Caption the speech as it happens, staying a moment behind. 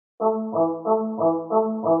From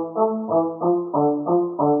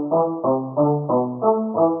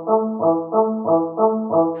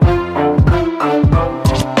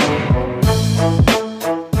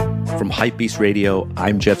Hypebeast Radio,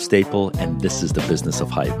 I'm Jeff Staple, and this is The Business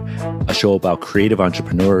of Hype, a show about creative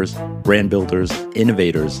entrepreneurs, brand builders,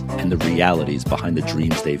 innovators, and the realities behind the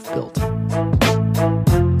dreams they've built.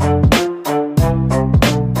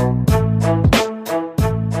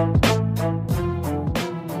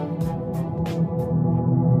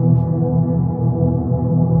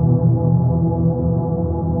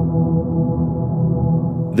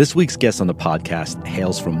 This week's guest on the podcast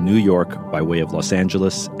hails from New York by way of Los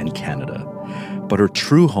Angeles and Canada. But her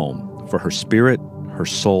true home for her spirit, her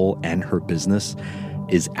soul, and her business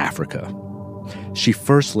is Africa. She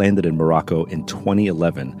first landed in Morocco in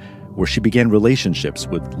 2011, where she began relationships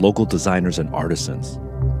with local designers and artisans.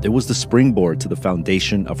 It was the springboard to the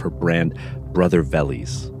foundation of her brand, Brother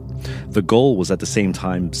Vellies. The goal was at the same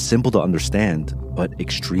time simple to understand, but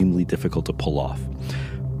extremely difficult to pull off.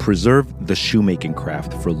 Preserve the shoemaking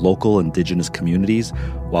craft for local indigenous communities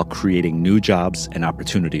while creating new jobs and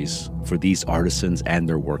opportunities for these artisans and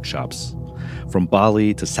their workshops. From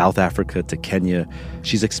Bali to South Africa to Kenya,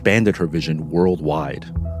 she's expanded her vision worldwide.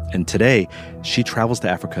 And today, she travels to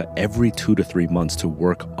Africa every 2 to 3 months to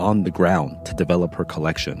work on the ground to develop her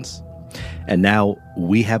collections. And now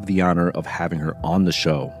we have the honor of having her on the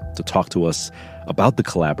show to talk to us about the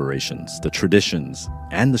collaborations, the traditions,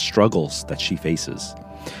 and the struggles that she faces.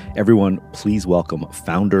 Everyone, please welcome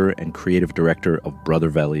founder and creative director of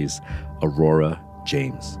Brother Vellies, Aurora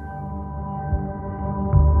James.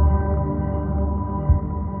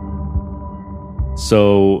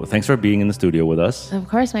 So, thanks for being in the studio with us. Of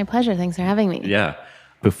course, my pleasure. Thanks for having me. Yeah.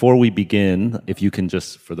 Before we begin, if you can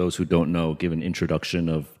just, for those who don't know, give an introduction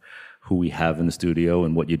of who we have in the studio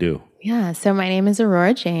and what you do. Yeah, so my name is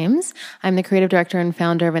Aurora James. I'm the creative director and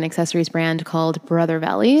founder of an accessories brand called Brother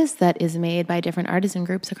Vellies that is made by different artisan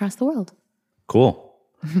groups across the world. Cool.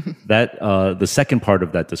 That the second part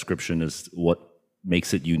of that description is what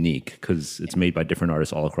makes it unique, because it's made by different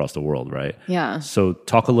artists all across the world, right? Yeah. So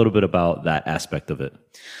talk a little bit about that aspect of it.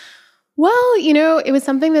 Well, it was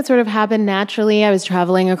something that sort of happened naturally. I was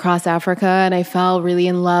traveling across Africa and I fell really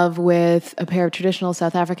in love with a pair of traditional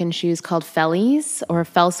South African shoes called Fellies or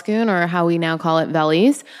Velskoen, or how we now call it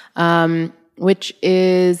Vellies,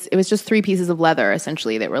 it was just 3 pieces of leather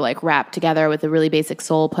essentially that were like wrapped together with a really basic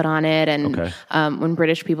sole put on it. And when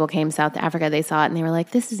British people came to South Africa, they saw it and they were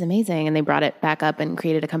like, this is amazing. And they brought it back up and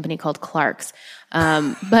created a company called Clark's.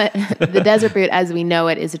 But the desert boot as we know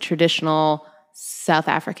it is a traditional South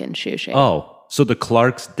African shoe shape. Oh, so the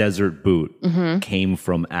Clark's desert boot came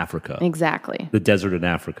from Africa. Exactly. The desert in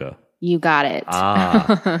Africa. You got it.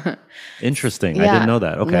 Ah, interesting. Yeah. I didn't know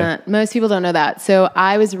that. Okay. Most people don't know that. So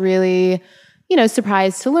I was really,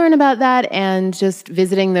 surprised to learn about that, and just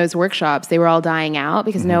visiting those workshops. They were all dying out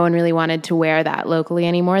because no one really wanted to wear that locally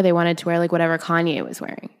anymore. They wanted to wear like whatever Kanye was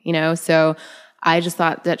wearing, So I just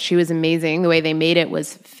thought that she was amazing. The way they made it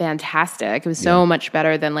was fantastic. It was so much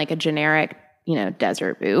better than like a generic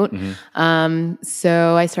desert boot.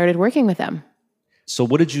 So I started working with them. So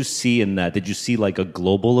what did you see in that? Did you see like a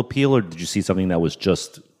global appeal, or did you see something that was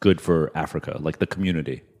just good for Africa, like the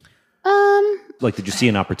community? Like, did you see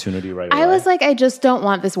an opportunity right away? I was like, I just don't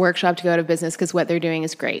want this workshop to go out of business because what they're doing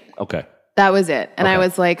is great. Okay. That was it. And I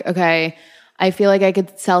was like, okay, I feel like I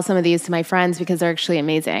could sell some of these to my friends because they're actually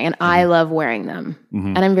amazing. And I love wearing them.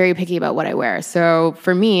 And I'm very picky about what I wear. So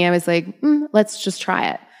for me, I was like, let's just try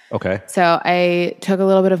it. Okay. So I took a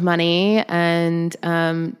little bit of money and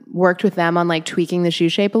worked with them on like tweaking the shoe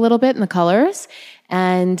shape a little bit and the colors,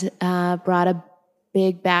 and brought a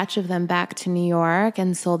big batch of them back to New York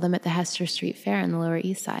and sold them at the Hester Street Fair in the Lower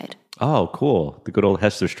East Side. Oh, Cool. The good old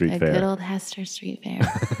Hester Street Fair. The good old Hester Street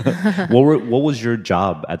Fair. What was your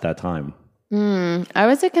job at that time? I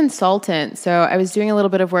was a consultant. So I was doing a little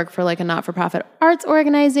bit of work for like a not-for-profit arts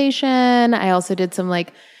organization. I also did some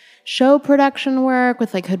like show production work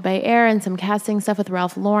with like Hood by Air and some casting stuff with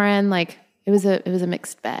Ralph Lauren. Like it was a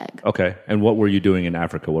mixed bag. Okay. And what were you doing in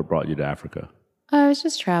Africa? What brought you to Africa? I was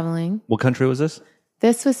just traveling. What country was this?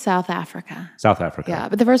 This was South Africa. South Africa. Yeah,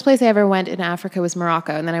 but the first place I ever went in Africa was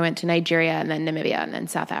Morocco, and then I went to Nigeria, and then Namibia, and then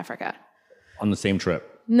South Africa. On the same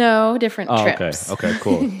trip? No, different trips. Okay,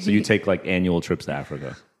 cool. So you take like annual trips to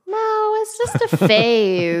Africa? No, it's just a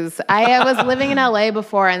phase. I was living in LA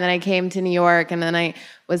before, and then I came to New York, and then I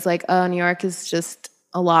was like, oh, New York is just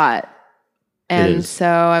a lot. And so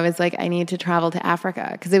I was like, I need to travel to Africa.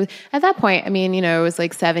 Because at that point, I mean, it was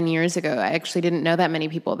like 7 years ago. I actually didn't know that many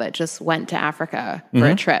people that just went to Africa for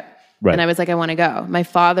a trip. Right. And I was like, I want to go. My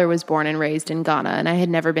father was born and raised in Ghana, and I had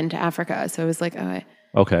never been to Africa. So I was like,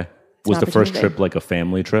 okay. Was the first trip like a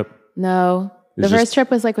family trip? No. The first trip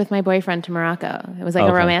was like with my boyfriend to Morocco. It was like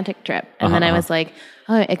a romantic trip. And then I was like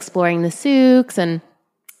exploring the souks and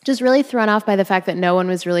just really thrown off by the fact that no one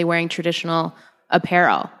was really wearing traditional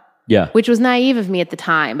apparel. Yeah. Which was naive of me at the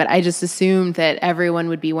time, but I just assumed that everyone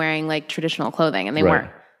would be wearing like traditional clothing, and they weren't.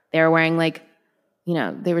 They were wearing like,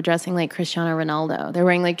 they were dressing like Cristiano Ronaldo. They're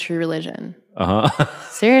wearing like True Religion.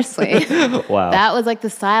 Seriously. Wow. That was like the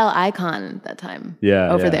style icon at that time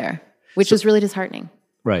over there, which was really disheartening.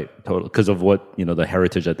 Right, totally. Because of what, the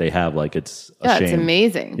heritage that they have, like it's a shame. It's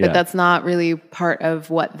amazing. But that's not really part of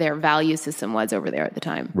what their value system was over there at the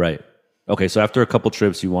time. Right. Okay, so after a couple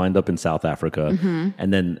trips, you wind up in South Africa.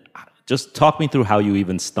 And then just talk me through how you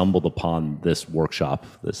even stumbled upon this workshop,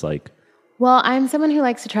 this like... Well, I'm someone who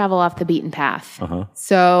likes to travel off the beaten path.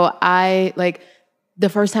 So I, the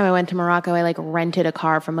first time I went to Morocco, I rented a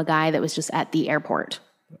car from a guy that was just at the airport.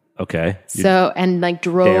 Okay. So, and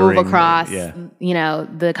drove across,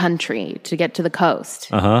 the country to get to the coast.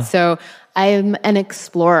 So I'm an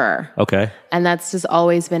explorer. Okay. And that's just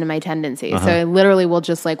always been my tendency. So I literally will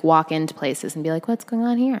just walk into places and be like, what's going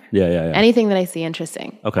on here? Yeah. Anything that I see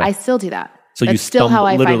interesting. Okay. I still do that. So that's you still how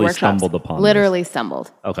I find workshops. Stumbled upon Literally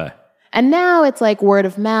stumbled. Okay. And now it's word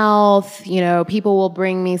of mouth, people will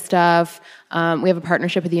bring me stuff. We have a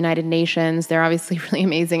partnership with the United Nations. They're obviously really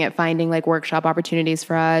amazing at finding workshop opportunities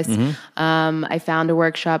for us. I found a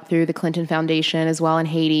workshop through the Clinton Foundation as well in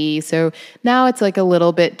Haiti. So now it's a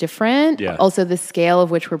little bit different. Yeah. Also, the scale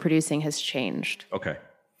of which we're producing has changed. Okay.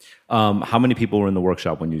 How many people were in the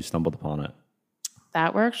workshop when you stumbled upon it?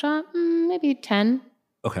 That workshop? Maybe 10.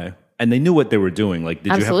 Okay. And they knew what they were doing. Did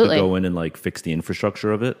you have to go in and fix the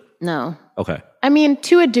infrastructure of it? No. Okay. I mean,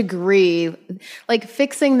 to a degree,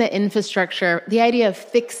 fixing the infrastructure, the idea of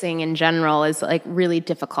fixing in general is really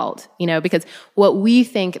difficult, because what we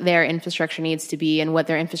think their infrastructure needs to be and what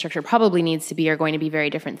their infrastructure probably needs to be are going to be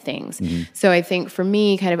very different things. So I think for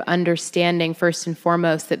me, kind of understanding first and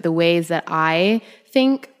foremost that the ways that I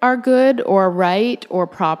think are good or right or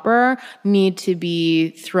proper need to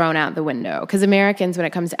be thrown out the window. Because Americans, when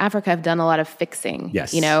it comes to Africa, have done a lot of fixing.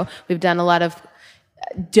 Yes. We've done a lot of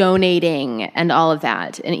donating and all of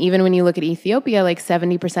that. And even when you look at Ethiopia,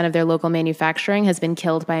 70% of their local manufacturing has been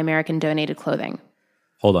killed by American donated clothing.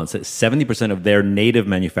 Hold on. So 70% of their native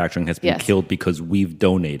manufacturing has been killed because we've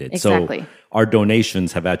donated. Exactly. So our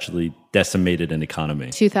donations have actually decimated an economy.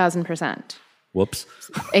 2,000%. Whoops.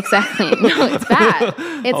 Exactly. No, it's bad.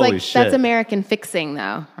 It's shit. That's American fixing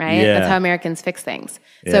though, right? Yeah. That's how Americans fix things.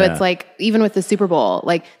 So it's even with the Super Bowl,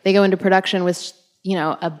 they go into production with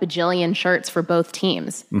a bajillion shirts for both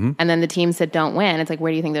teams. And then the teams that don't win, it's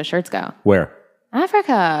where do you think those shirts go? Where?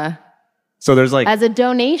 Africa. So there's as a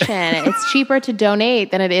donation, it's cheaper to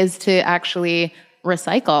donate than it is to actually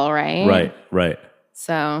recycle, right? Right.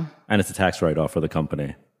 So. And it's a tax write-off for the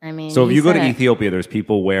company. I mean. So if you go to Ethiopia, there's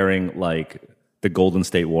people wearing the Golden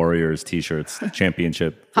State Warriors t-shirts,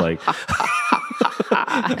 championship, I'm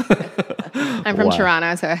from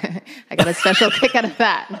Toronto, so I got a special kick out of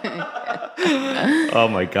that. Oh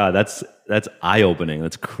my God, that's eye-opening.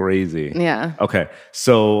 That's crazy. Yeah. Okay,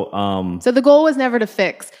 so so the goal was never to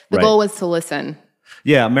fix. The goal was to listen.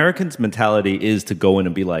 Yeah, Americans' mentality is to go in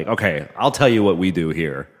and be like, okay, I'll tell you what we do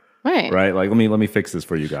here. Right. Right? Let me fix this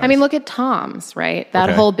for you guys. I mean, look at Tom's, right?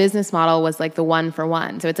 That whole business model was the one for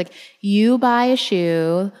one. So it's you buy a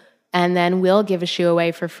shoe and then we'll give a shoe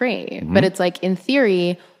away for free. But it's in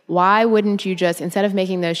theory, why wouldn't you just, instead of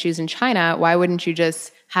making those shoes in China, why wouldn't you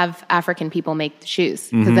just have African people make the shoes?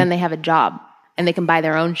 Because then they have a job and they can buy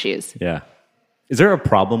their own shoes. Yeah. Is there a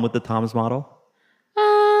problem with the Tom's model?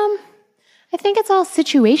 I think it's all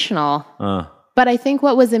situational. But I think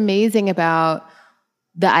what was amazing about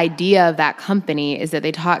the idea of that company is that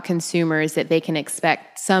they taught consumers that they can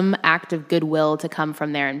expect some act of goodwill to come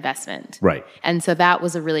from their investment. Right. And so that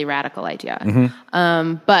was a really radical idea.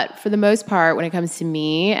 But for the most part, when it comes to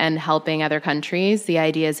me and helping other countries, the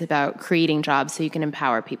idea is about creating jobs so you can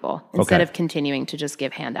empower people instead of continuing to just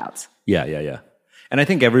give handouts. Yeah. And I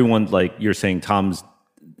think everyone, you're saying, Tom's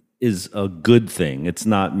is a good thing. It's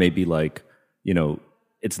not maybe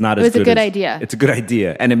it's not as good. It's a good idea. It's a good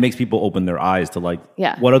idea. And it makes people open their eyes to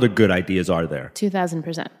what other good ideas are there?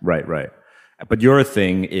 2,000%. Right. But your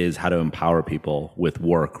thing is how to empower people with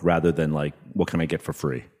work rather than what can I get for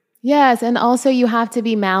free? Yes, and also you have to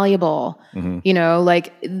be malleable. You know,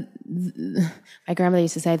 like my grandmother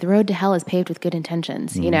used to say, the road to hell is paved with good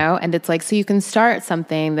intentions, you know? And it's like, so you can start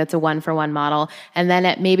something that's a one-for-one model, and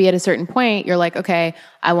then maybe at a certain point, you're like, okay,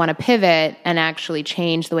 I want to pivot and actually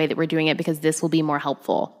change the way that we're doing it because this will be more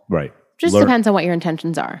helpful. Right. Just depends on what your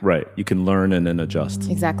intentions are. Right. You can learn and then adjust.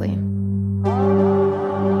 Exactly.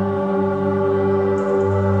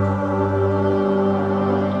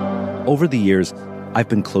 Over the years, I've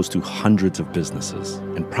been close to hundreds of businesses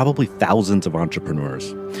and probably thousands of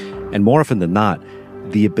entrepreneurs. And more often than not,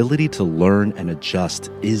 the ability to learn and adjust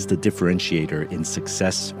is the differentiator in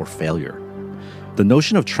success or failure. The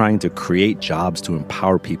notion of trying to create jobs to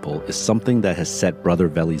empower people is something that has set Brother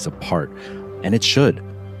Vellies apart, and it should.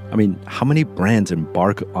 I mean, how many brands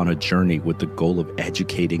embark on a journey with the goal of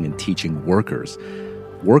educating and teaching workers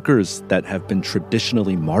that have been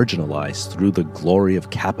traditionally marginalized through the glory of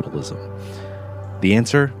capitalism? The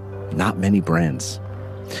answer? Not many brands.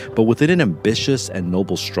 But within an ambitious and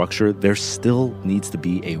noble structure, there still needs to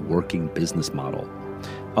be a working business model.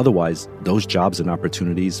 Otherwise, those jobs and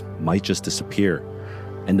opportunities might just disappear,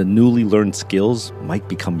 and the newly learned skills might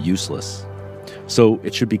become useless. So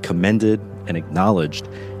it should be commended and acknowledged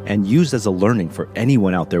and used as a learning for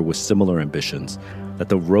anyone out there with similar ambitions that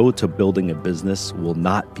the road to building a business will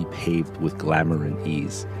not be paved with glamour and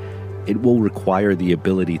ease. It will require the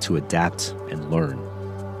ability to adapt and learn.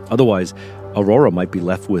 Otherwise, Aurora might be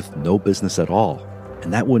left with no business at all,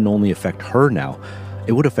 and that wouldn't only affect her now,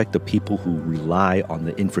 it would affect the people who rely on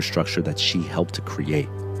the infrastructure that she helped to create.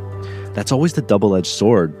 That's always the double-edged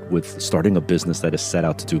sword with starting a business that is set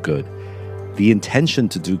out to do good. The intention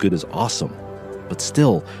to do good is awesome, but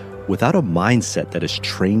still, without a mindset that is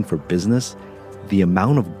trained for business, the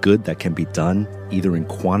amount of good that can be done, either in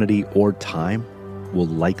quantity or time, will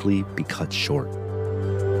likely be cut short.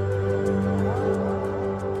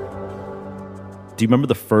 Do you remember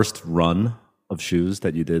the first run of shoes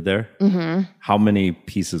that you did there? Mm-hmm. How many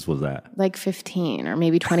pieces was that? Like 15 or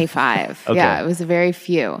maybe 25. Okay. Yeah, it was a very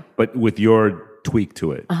few. But with your tweak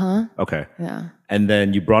to it? Uh-huh. Okay. Yeah. And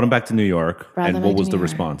then you brought them back to New York. And what was the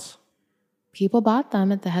response? People bought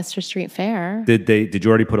them at the Hester Street Fair. Did you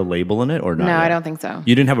already put a label in it or not? No, yet? I don't think so.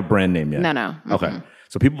 You didn't have a brand name yet? No. Mm-hmm. Okay.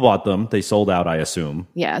 So people bought them. They sold out, I assume.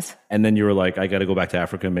 Yes. And then you were like, I got to go back to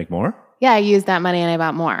Africa and make more? Yeah, I used that money and I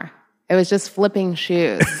bought more. It was just flipping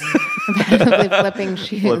shoes. Flipping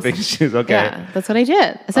shoes. Flipping shoes, okay. Yeah, that's what I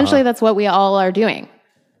did. Essentially, that's what we all are doing.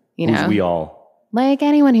 You know? Who's we all? Like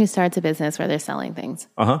anyone who starts a business where they're selling things.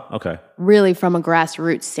 Okay. Really from a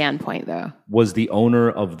grassroots standpoint, though. Was the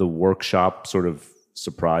owner of the workshop sort of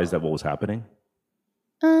surprised at what was happening?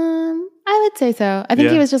 I would say so. I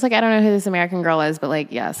think he was just like, I don't know who this American girl is, but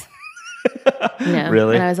like, yes. You know?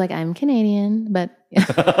 Really? And I was like, I'm Canadian, but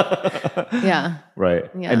yeah. Yeah. Right.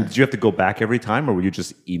 Yeah. And did you have to go back every time, or were you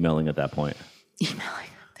just emailing at that point? Emailing.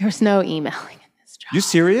 There was no emailing in this job. You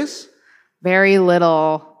serious? Very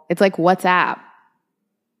little. It's like WhatsApp.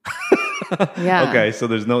 Yeah. Okay, so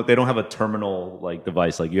they don't have a terminal like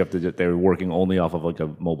device. Like they're working only off of like a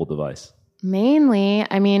mobile device. Mainly,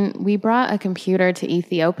 I mean, we brought a computer to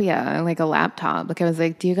Ethiopia, like a laptop. Like I was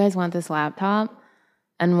like, do you guys want this laptop?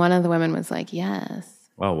 And one of the women was like, yes.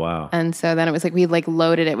 Oh, wow. And so then it was like, we like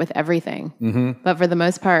loaded it with everything. Mm-hmm. But for the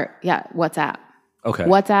most part, yeah, WhatsApp. Okay.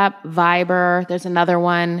 WhatsApp, Viber, there's another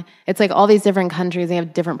one. It's like all these different countries, they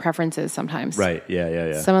have different preferences sometimes. Right,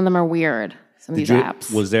 yeah. Some of them are weird, some of these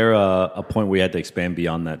apps. Was there a point where you had to expand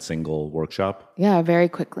beyond that single workshop? Yeah, very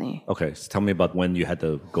quickly. Okay, so tell me about when you had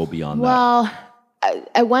to go beyond that. Well,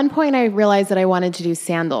 at one point I realized that I wanted to do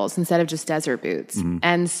sandals instead of just desert boots. Mm-hmm.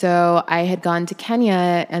 And so I had gone to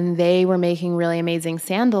Kenya and they were making really amazing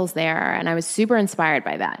sandals there. And I was super inspired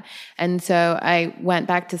by that. And so I went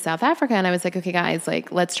back to South Africa and I was like, okay, guys,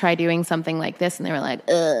 like, let's try doing something like this. And they were like,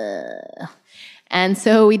 ugh. And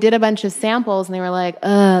so we did a bunch of samples and they were like,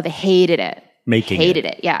 ugh, they hated it. Hated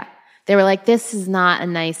it. Yeah. They were like, this is not a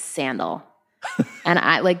nice sandal. And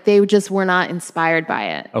they just were not inspired by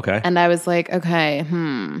it. Okay. And I was like, okay,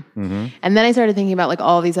 Mm-hmm. And then I started thinking about like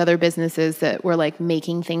all these other businesses that were like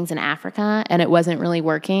making things in Africa and it wasn't really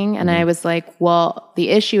working. And I was like, well, the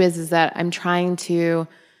issue is that I'm trying to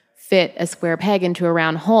fit a square peg into a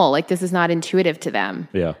round hole. Like this is not intuitive to them.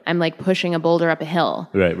 Yeah. I'm like pushing a boulder up a hill.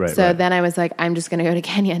 Right. So then I was like, I'm just going to go to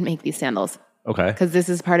Kenya and make these sandals. Okay. Because this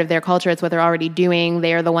is part of their culture. It's what they're already doing.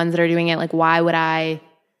 They are the ones that are doing it. Like, why would I...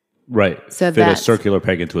 Right. So fit a circular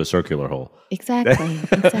peg into a circular hole. Exactly.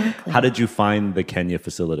 How did you find the Kenya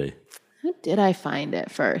facility? How did I find it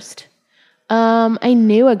first? I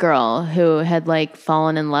knew a girl who had like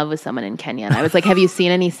fallen in love with someone in Kenya. And I was like, have you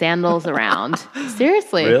seen any sandals around?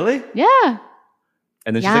 Seriously. Really? Yeah.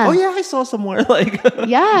 And then she's like, oh yeah, I saw somewhere. Like,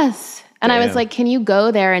 yes. And I was Damn. like, can you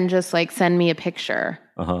go there and just like send me a picture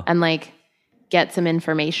and like get some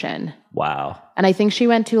information? wow. And I think she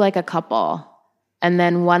went to like a couple. And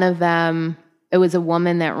then one of them, it was a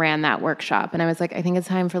woman that ran that workshop. And I was like, I think it's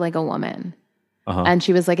time for like a woman. And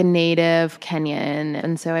she was like a native Kenyan.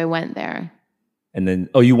 And so I went there. And then,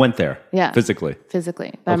 you went there? Yeah. Physically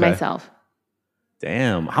By Okay. myself.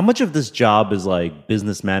 Damn. How much of this job is like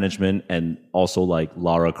business management and also like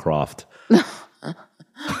Lara Croft?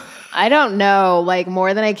 I don't know, like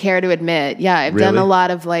more than I care to admit. Yeah, I've done a lot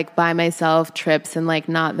of like by myself trips and like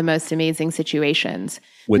not the most amazing situations.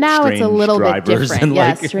 With now it's a strange little bit drivers different. and, Yeah,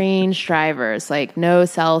 like- strange drivers, like no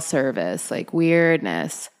cell service, like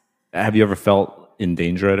weirdness. Have you ever felt in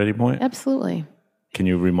danger at any point? Absolutely. Can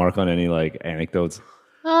you remark on any like anecdotes?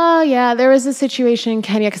 Oh, yeah. There was a situation in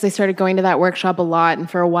Kenya because I started going to that workshop a lot. And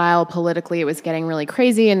for a while, politically, it was getting really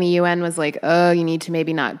crazy. And the UN was like, oh, you need to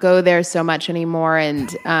maybe not go there so much anymore.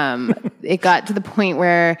 And it got to the point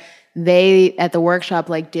where they, at the workshop,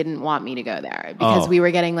 like didn't want me to go there because we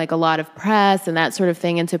were getting like a lot of press and that sort of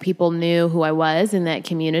thing. And so people knew who I was in that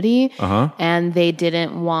community. And they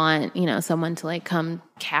didn't want, someone to like come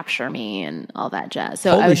capture me and all that jazz.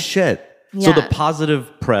 So Holy shit. So Yeah. the positive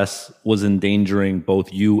press was endangering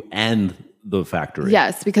both you and the factory.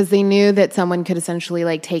 Yes, because they knew that someone could essentially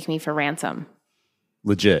like take me for ransom.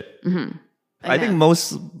 Legit. I think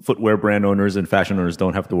most footwear brand owners and fashion owners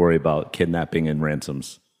don't have to worry about kidnapping and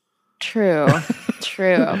ransoms. True.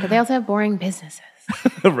 But they also have boring businesses.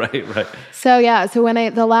 right. So yeah, so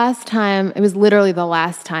when the last time, it was literally the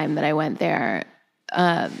last time that I went there.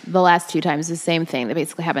 The last two times, the same thing that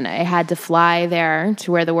basically happened. I had to fly there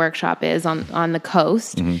to where the workshop is on the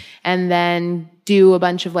coast and then do a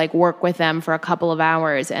bunch of like work with them for a couple of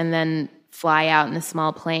hours and then fly out in a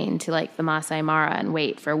small plane to like the Masai Mara and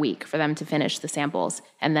wait for a week for them to finish the samples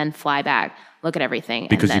and then fly back, look at everything.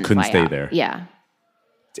 Because and then you couldn't fly stay out. there. Yeah.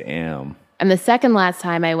 Damn. And the second last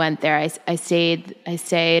time I went there, I stayed,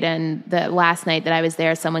 and the last night that I was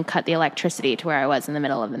there, someone cut the electricity to where I was in the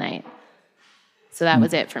middle of the night. So that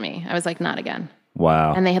was it for me. I was like, not again.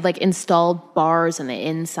 Wow. And they had like installed bars on the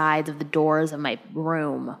insides of the doors of my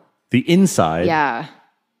room. The inside, Yeah.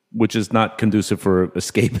 which is not conducive for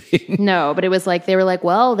escaping. No, but it was like, they were like,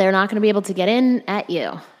 well, they're not going to be able to get in at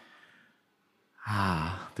you.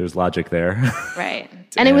 There's logic there. Right.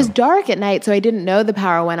 And it was dark at night, so I didn't know the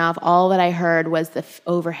power went off. All that I heard was the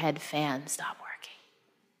overhead fan stop working.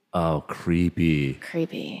 Oh, creepy.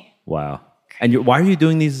 Creepy. Wow. And why are you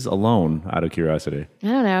doing these alone, out of curiosity? I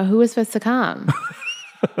don't know. Who was supposed to come?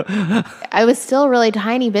 I was still really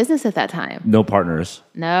tiny business at that time. No partners.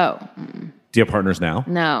 No. Do you have partners now?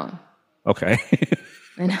 No. Okay.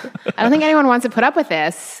 I don't think anyone wants to put up with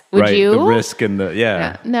this. Would right, you? the risk and the,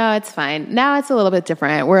 yeah. No, it's fine. Now it's a little bit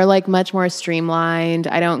different. We're like much more streamlined.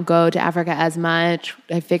 I don't go to Africa as much.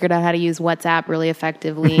 I figured out how to use WhatsApp really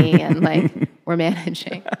effectively and like we're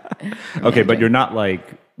managing. Okay, but you're not like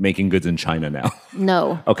making goods in China now.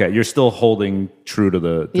 No. Okay, you're still holding true to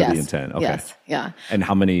the Yes. intent. Okay. Yes. Yeah. And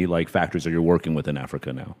how many like factories are you working with in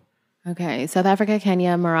Africa now? Okay. South Africa,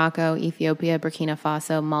 Kenya, Morocco, Ethiopia, Burkina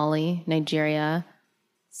Faso, Mali, Nigeria.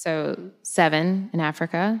 So 7 in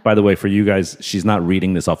Africa. By the way, for you guys, she's not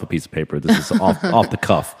reading this off a piece of paper. This is off the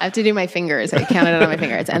cuff. I have to do my fingers. I counted it on my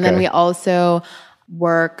fingers. And then we also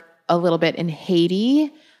work a little bit in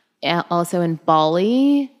Haiti, also in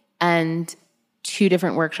Bali, and 2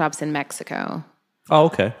 different workshops in Mexico. Oh,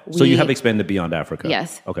 okay. So you have expanded beyond Africa.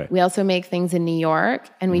 Yes. Okay. We also make things in New York,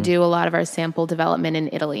 and we do a lot of our sample development in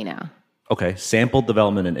Italy now. Okay. Sample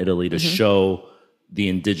development in Italy to show the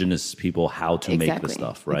indigenous people how to make the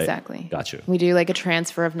stuff, right? Exactly. Got you. We do like a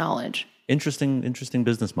transfer of knowledge. Interesting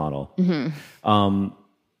business model.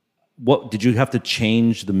 What did you have to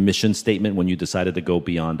change the mission statement when you decided to go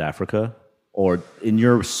beyond Africa? Or in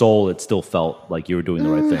your soul, it still felt like you were doing the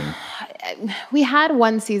right thing? We had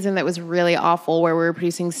one season that was really awful where we were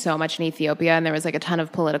producing so much in Ethiopia and there was like a ton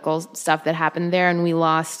of political stuff that happened there and we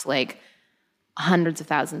lost like hundreds of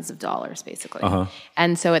thousands of dollars basically.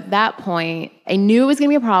 And so at that point, I knew it was going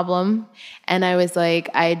to be a problem and I was like,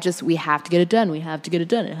 we have to get it done. We have to get it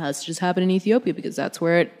done. It has to just happen in Ethiopia because that's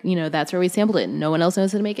where that's where we sampled it and no one else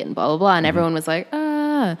knows how to make it and blah, blah, blah. And everyone was like,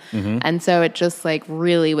 And so it just like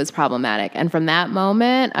really was problematic. And from that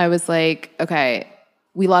moment, I was like, okay,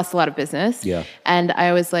 we lost a lot of business. Yeah. And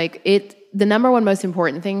I was like, the number one most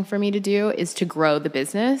important thing for me to do is to grow the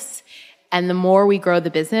business. And the more we grow the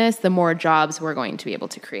business, the more jobs we're going to be able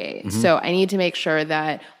to create. So I need to make sure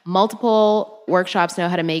that multiple workshops know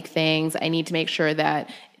how to make things. I need to make sure that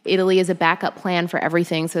Italy is a backup plan for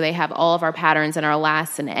everything. So they have all of our patterns and our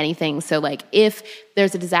lasts and anything. So like if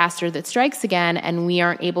there's a disaster that strikes again and we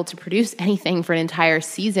aren't able to produce anything for an entire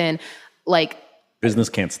season, like business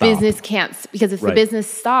can't stop. Because if the business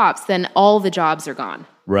stops, then all the jobs are gone.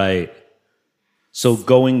 Right. So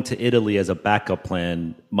going to Italy as a backup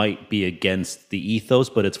plan might be against the ethos,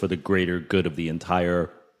 but it's for the greater good of the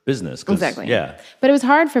entire business. Exactly. Yeah. But it was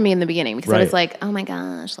hard for me in the beginning because I Right. was like, oh my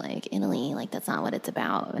gosh, like Italy, like that's not what it's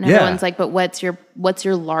about. And everyone's like, but what's your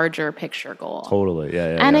larger picture goal? Totally.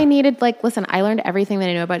 Yeah. And I needed, like, listen, I learned everything that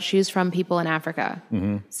I know about shoes from people in Africa.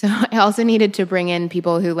 Mm-hmm. So I also needed to bring in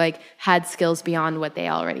people who like had skills beyond what they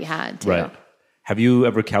already had too. Right. Have you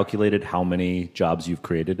ever calculated how many jobs you've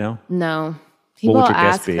created now? No. People What would your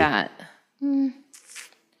guess ask be? that.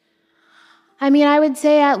 I mean, I would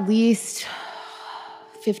say at least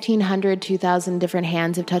 1,500, 2,000 different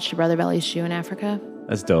hands have touched a Brother Belly's shoe in Africa.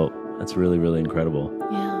 That's dope. That's really, really incredible.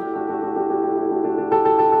 Yeah.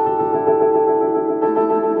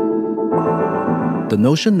 The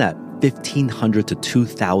notion that 1,500 to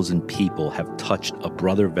 2,000 people have touched a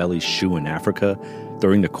Brother Belly's shoe in Africa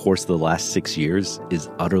during the course of the last 6 years is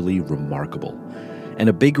utterly remarkable. And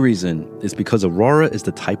a big reason is because Aurora is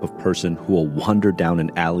the type of person who will wander down an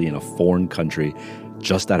alley in a foreign country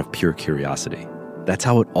just out of pure curiosity. That's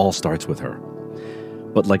how it all starts with her.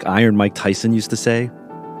 But like Iron Mike Tyson used to say,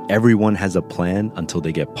 everyone has a plan until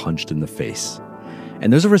they get punched in the face.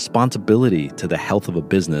 And there's a responsibility to the health of a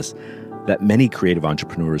business that many creative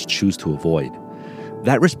entrepreneurs choose to avoid.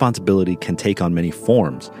 That responsibility can take on many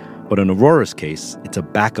forms, but in Aurora's case, it's a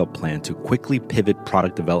backup plan to quickly pivot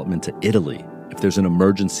product development to Italy if there's an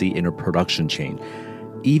emergency in her production chain,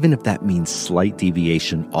 even if that means slight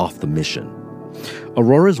deviation off the mission.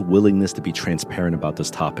 Aurora's willingness to be transparent about this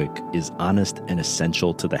topic is honest and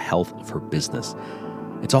essential to the health of her business.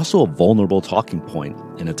 It's also a vulnerable talking point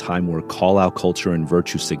in a time where call-out culture and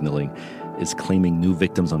virtue signaling is claiming new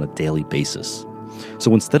victims on a daily basis.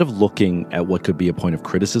 So instead of looking at what could be a point of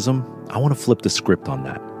criticism, I want to flip the script on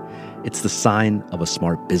that. It's the sign of a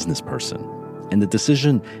smart business person. And the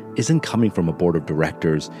decision isn't coming from a board of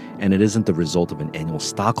directors, and it isn't the result of an annual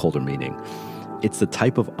stockholder meeting. It's the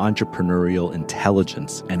type of entrepreneurial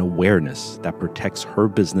intelligence and awareness that protects her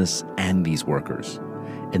business and these workers.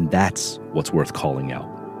 And that's what's worth calling out.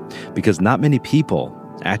 Because not many people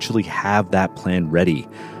actually have that plan ready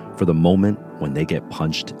for the moment when they get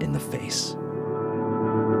punched in the face.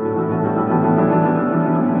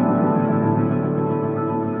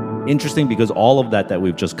 Interesting, because all of that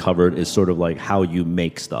we've just covered is sort of like how you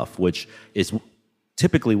make stuff, which is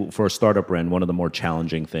typically for a startup brand one of the more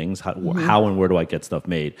challenging things. How and where do I get stuff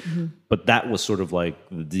made? Mm-hmm. But that was sort of like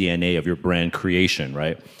the DNA of your brand creation,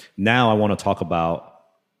 right? Now I want to talk about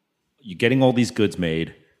you getting all these goods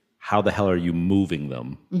made. How the hell are you moving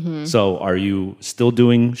them? Mm-hmm. So are you still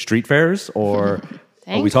doing street fairs, or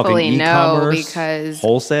are we talking e-commerce, no, because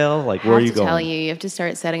wholesale? Like, where are you going? I have to tell you, you have to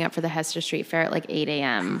start setting up for the Hester Street Fair at like 8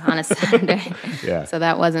 a.m. on a Saturday. Yeah. So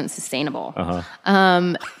that wasn't sustainable.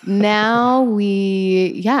 Now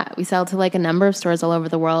we sell to like a number of stores all over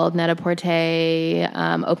the world. Net-a-Porter,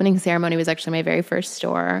 opening ceremony was actually my very first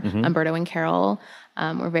store. Umberto and Carol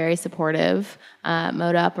were very supportive.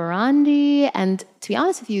 Moda Operandi. And to be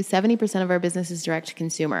honest with you, 70% of our business is direct to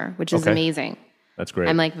consumer, which is amazing. That's great.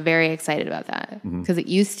 I'm like very excited about that because it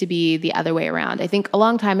used to be the other way around. I think a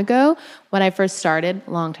long time ago, when I first started,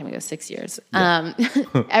 6 years,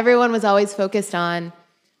 everyone was always focused on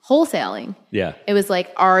wholesaling. Yeah. It was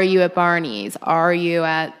like, are you at Barney's? Are you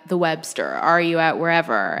at the Webster? Are you at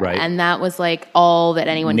wherever? Right. And that was like all that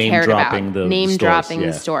anyone cared about. Name-dropping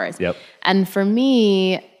the stores. Yep. And for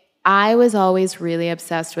me, I was always really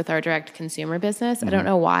obsessed with our direct-to-consumer business. I don't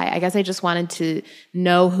know why. I guess I just wanted to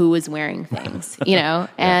know who was wearing things, you know?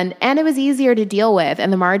 And it was easier to deal with,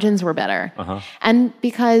 and the margins were better. And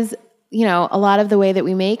because, you know, a lot of the way that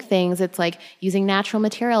we make things, it's like using natural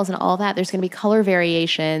materials and all that. There's going to be color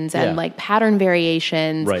variations and like pattern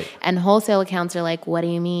variations. Right. And wholesale accounts are like, what do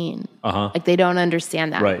you mean? Like they don't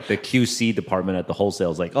understand that. Right. The QC department at the wholesale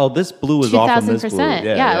is like, oh, this blue is off from this blue.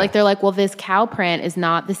 Yeah. Like they're like, well, this cow print is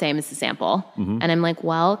not the same as the sample. And I'm like,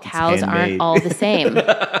 well, cows aren't all the same.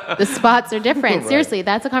 The spots are different. Seriously,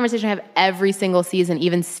 that's a conversation I have every single season,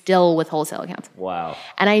 even still with wholesale accounts. Wow.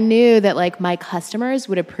 And I knew that like my customers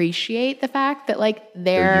would appreciate the fact that like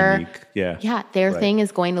they're unique. Their thing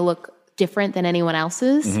is going to look different than anyone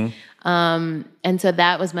else's. And so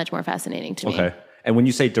that was much more fascinating to me. Okay. And when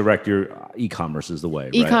you say direct, your e-commerce is the way,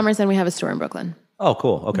 right? E-commerce, and we have a store in Brooklyn. Oh,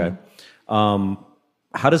 cool. Okay.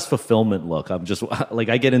 How does fulfillment look? I'm just like,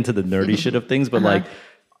 I get into the nerdy shit of things, but like,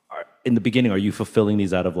 in the beginning, are you fulfilling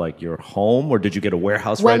these out of like your home, or did you get a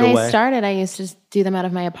warehouse right away? When I started, I used to do them out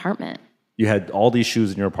of my apartment. You had all these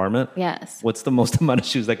shoes in your apartment? Yes. What's the most amount of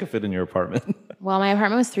shoes that could fit in your apartment? Well, my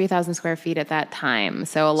apartment was 3,000 square feet at that time,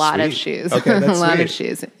 so a lot of shoes. Okay, that's a lot sweet. of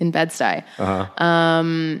shoes in Bed-Stuy.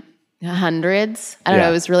 Hundreds. I don't know.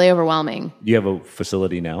 It was really overwhelming. Do you have a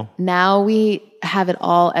facility now? Now we have it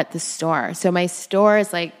all at the store. So my store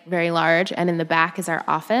is like very large, and in the back is our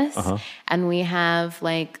office, and we have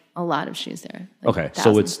like a lot of shoes there. Like Okay, so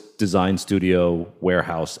thousands. it's design studio,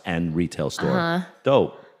 warehouse, and retail store.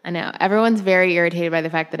 Dope. I know. Everyone's very irritated by the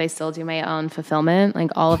fact that I still do my own fulfillment. Like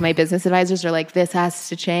all of my business advisors are like, this has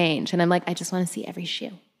to change. And I'm like, I just want to see every shoe.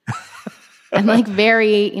 I'm like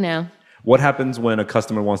very, What happens when a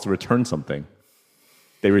customer wants to return something?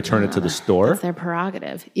 They return it to the store? It's their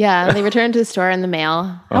prerogative. Yeah, they return to the store in the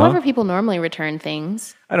mail. However, people normally return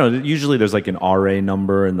things. I don't know. Usually there's like an RA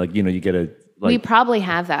number and like, you get a... We probably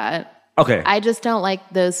have that. Okay. I just don't like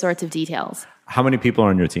those sorts of details. How many people are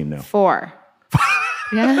on your team now? 4.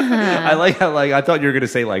 Yeah. I like how I thought you were going to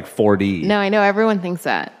say like 40. No, I know. Everyone thinks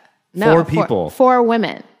that. No, 4 people. 4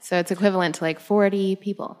 women. So it's equivalent to like 40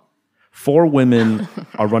 people. 4 women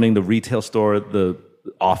are running the retail store, the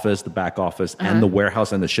office, the back office, and the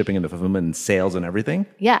warehouse and the shipping and the fulfillment and sales and everything?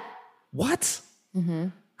 Yeah. What?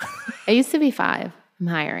 It used to be 5. I'm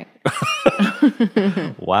hiring.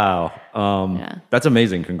 Wow. That's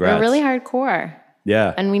amazing. Congrats. They're really hardcore.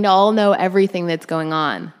 Yeah. And we all know everything that's going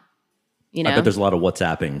on. I bet there's a lot of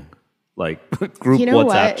WhatsApping, like group You know WhatsApp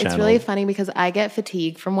what? channels. It's really funny because I get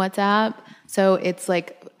fatigue from WhatsApp. So it's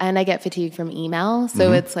like, and I get fatigue from email.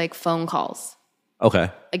 So it's like phone calls. Okay.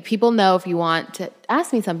 Like people know if you want to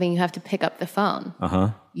ask me something, you have to pick up the phone.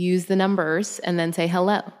 Use the numbers and then say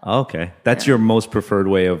hello. Okay. That's your most preferred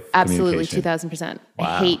way of Absolutely, communication. 2000%. Wow.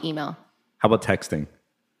 I hate email. How about texting?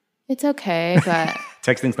 It's okay, but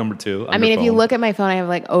Texting's number 2. I mean, if you look at my phone, I have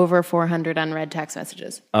like over 400 unread text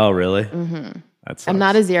messages. Oh, really? Mm-hmm. That sucks. I'm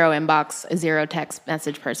not a zero inbox, a zero text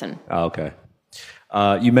message person. Oh, okay.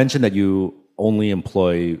 You mentioned that you only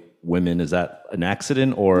employ women. Is that an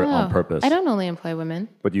accident or on purpose? I don't only employ women.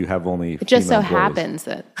 But you have only It just so female employees. happens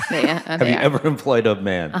that they, Have you ever employed a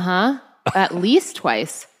man? at least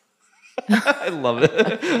twice. I love it.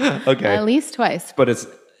 Okay. At least twice. But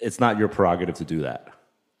it's not your prerogative to do that.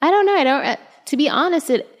 I don't know. To be honest,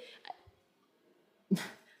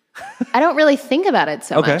 I don't really think about it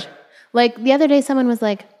so much. Like the other day, someone was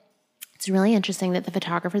like, it's really interesting that the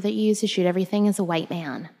photographer that you use to shoot everything is a white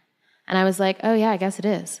man. And I was like, oh yeah, I guess it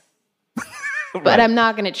is. But I'm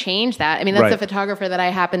not going to change that. I mean, that's the photographer that I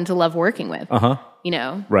happen to love working with.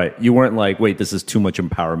 Right. You weren't like, wait, this is too much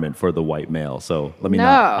empowerment for the white male, so let me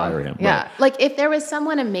not hire him. Yeah. Right. Like if there was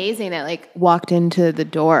someone amazing that like walked into the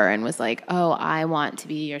door and was like, oh, I want to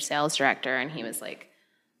be your sales director. And he was like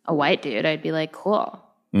a white dude, I'd be like, cool.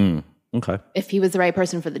 Okay. If he was the right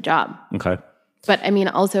person for the job. Okay. But I mean,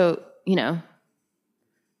 also,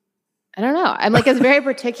 I don't know. I'm like a very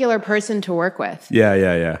particular person to work with.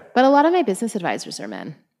 Yeah. But a lot of my business advisors are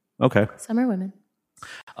men. Okay. Some are women.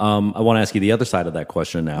 I want to ask you the other side of that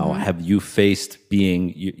question now. Have you faced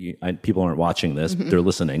being, people aren't watching this, they're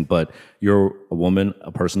listening, but you're a woman,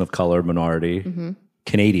 a person of color, minority,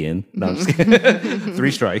 Canadian. No, I'm just kidding.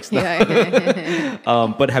 3 strikes. No.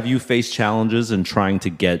 But have you faced challenges in trying to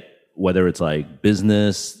get, whether it's like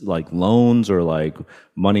business, like loans or like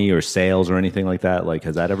money or sales or anything like that? Like,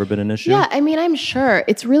 has that ever been an issue? Yeah, I mean, I'm sure.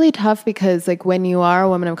 It's really tough because like when you are a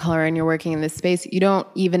woman of color and you're working in this space, you don't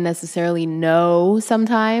even necessarily know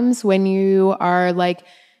sometimes when you are like,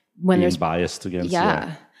 when Being there's biased against.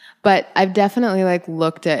 Yeah. But I've definitely like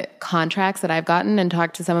looked at contracts that I've gotten and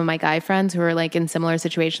talked to some of my guy friends who are like in similar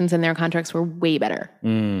situations and their contracts were way better.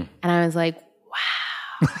 And I was like,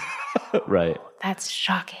 wow. Right. That's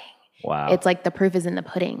shocking. Wow. It's like the proof is in the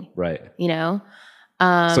pudding. Right.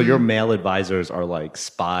 So your male advisors are like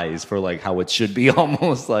spies for like how it should be,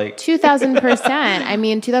 almost like 2000%. I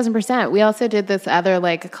mean, 2000%. We also did this other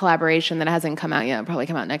like collaboration that hasn't come out yet. It'll probably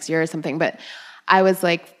come out next year or something. But I was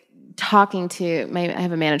like talking to I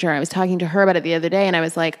have a manager. I was talking to her about it the other day, and I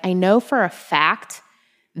was like, I know for a fact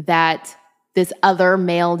that this other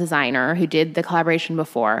male designer who did the collaboration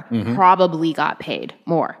before probably got paid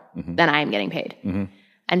more than I'm getting paid.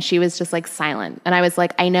 And she was just like silent. And I was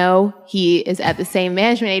like, I know he is at the same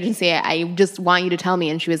management agency. I just want you to tell me.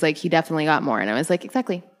 And she was like, he definitely got more. And I was like,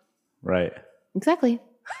 exactly. Right. Exactly.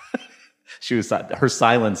 Her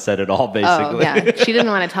silence said it all, basically. Oh, yeah. She didn't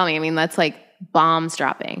want to tell me. I mean, that's like bombs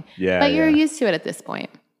dropping. Yeah. But you're used to it at this point.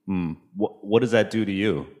 What does that do to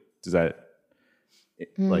you? Does that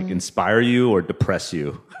like inspire you or depress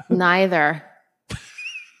you? Neither.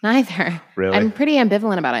 Really? I'm pretty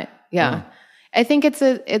ambivalent about it. Yeah. I think it's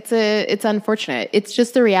unfortunate. It's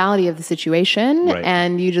just the reality of the situation. Right.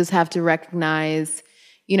 And you just have to recognize,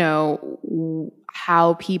 you know,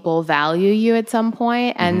 how people value you at some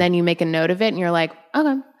point, and then you make a note of it and you're like,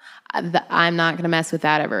 okay, I'm not going to mess with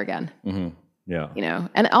that ever again. Mm-hmm. Yeah. You know,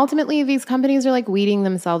 and ultimately these companies are like weeding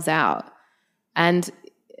themselves out. And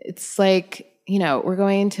it's like, you know, we're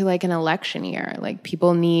going into like an election year. Like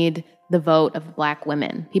people need the vote of Black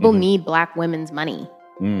women. People need Black women's money.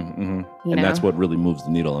 Mm-hmm. You And know? that's what really moves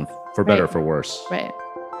the needle, and for better or for worse. Right.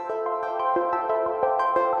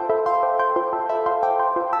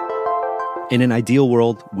 In an ideal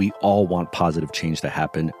world, we all want positive change to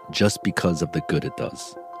happen just because of the good it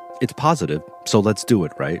does. It's positive, so let's do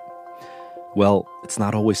it, right? Well, it's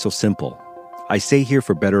not always so simple. I say here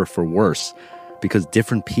for better or for worse because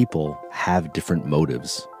different people have different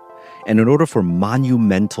motives. And in order for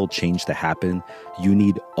monumental change to happen, you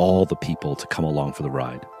need all the people to come along for the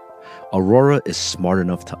ride. Aurora is smart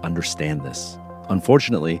enough to understand this.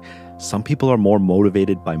 Unfortunately, some people are more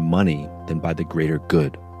motivated by money than by the greater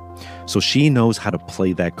good. So she knows how to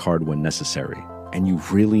play that card when necessary, and you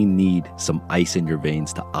really need some ice in your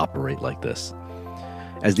veins to operate like this.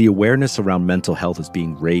 As the awareness around mental health is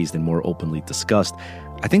being raised and more openly discussed,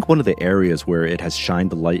 I think one of the areas where it has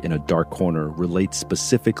shined the light in a dark corner relates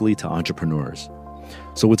specifically to entrepreneurs.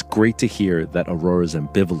 So it's great to hear that Aurora is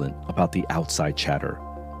ambivalent about the outside chatter.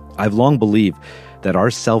 I've long believed that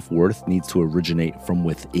our self-worth needs to originate from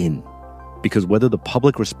within. Because whether the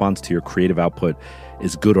public response to your creative output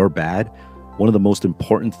is good or bad, one of the most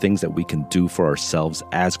important things that we can do for ourselves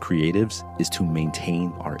as creatives is to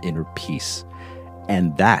maintain our inner peace.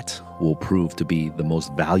 And that will prove to be the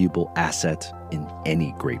most valuable asset in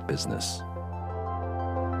any great business.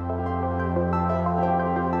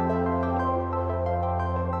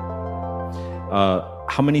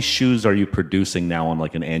 How many shoes are you producing now on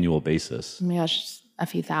like an annual basis? Oh my gosh, a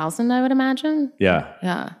few thousand, I would imagine. Yeah.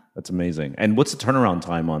 Yeah. That's amazing. And what's the turnaround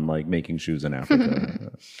time on like making shoes in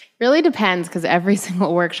Africa? Really depends because every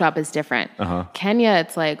single workshop is different. Kenya,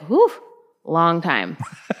 it's like, whew, long time.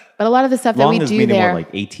 But a lot of the stuff that we do there, what, like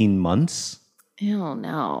 18 months? Oh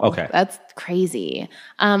no. Okay. That's crazy.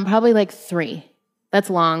 Probably like 3. That's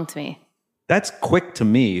long to me. That's quick to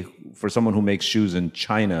me for someone who makes shoes in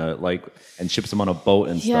China, like, and ships them on a boat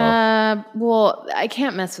and stuff. Yeah. Well, I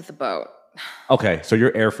can't mess with the boat. Okay. So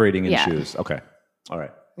you're air freighting in Yeah. shoes. Okay. All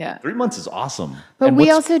right. Yeah. 3 months is awesome. But And we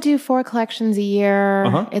what's- also do 4 collections a year.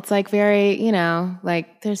 Uh-huh. It's like very, you know,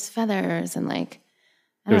 like there's feathers and like,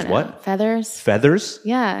 I There's don't know, what? Feathers. feathers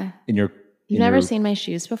Yeah. in your. You've never seen my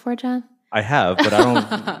shoes before, John? I have, but I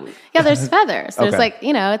don't. Yeah, there's feathers. There's Okay. like,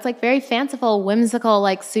 you know, it's like very fanciful, whimsical,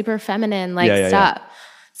 like super feminine, like Yeah. stuff.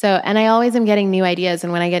 So, and I always am getting new ideas.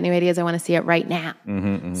 And when I get new ideas, I want to see it right now.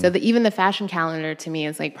 So even the fashion calendar to me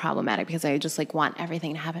is like problematic because I just like want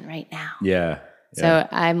everything to happen right now. Yeah. So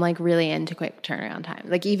I'm like really into quick turnaround time.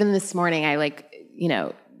 Like even this morning, I like, you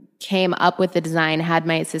know, came up with the design, had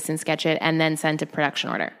my assistant sketch it, and then sent a production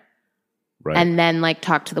order. Right. And then like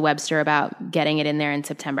talked to the Webster about getting it in there in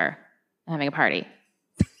September, having a party.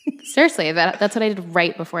 Seriously, that's what I did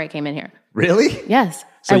right before I came in here. Really? Yes.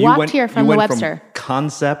 So I you walked went, here from you the went Webster. From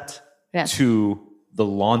concept Yes. to the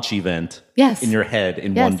launch event Yes. in your head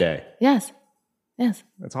in Yes. one day. Yes. Yes.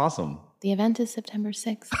 That's awesome. The event is September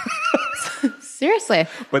 6th. Seriously.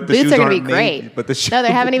 But the Boots shoes are going to aren't be made- great. but the No,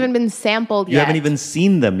 they haven't even been sampled You yet. haven't even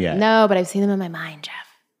seen them yet. No, but I've seen them in my mind, Jeff.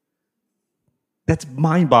 That's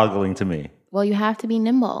mind-boggling to me. Well, you have to be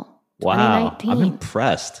nimble. Wow. 2019. I'm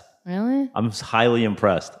impressed. Really? I'm highly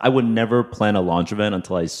impressed. I would never plan a launch event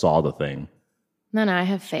until I saw the thing. No, I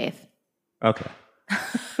have faith. Okay.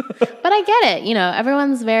 But I get it. You know,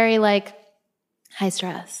 everyone's very like high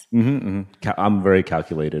stress. I'm very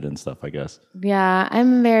calculated and stuff, I guess. Yeah,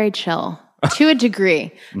 I'm very chill to a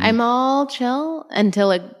degree. I'm all chill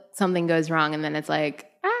until something goes wrong, and then it's like,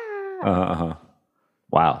 Wow,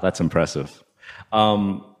 that's impressive.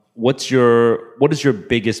 What is your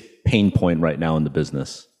biggest pain point right now in the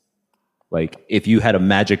business? Like, if you had a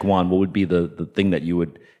magic wand, what would be the thing that you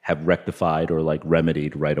would have rectified or like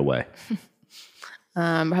remedied right away?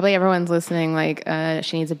 Probably everyone's listening. Like,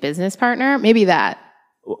 she needs a business partner. Maybe that.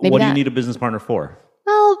 What do you that. need a business partner for?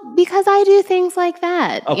 Well, because I do things like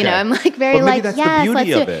that. Okay. You know, I'm like very But maybe like, that's the yes, beauty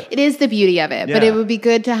let's of do it. It is the beauty of it. But Yeah. it would be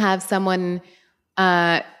good to have someone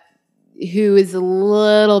who is a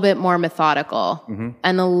little bit more methodical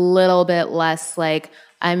and a little bit less like,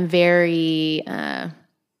 I'm very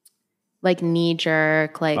like knee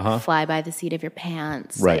jerk, like fly by the seat of your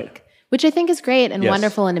pants. Right. Like, which I think is great and Yes.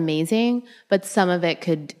 wonderful and amazing, but some of it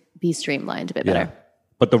could be streamlined a bit better.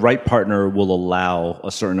 But the right partner will allow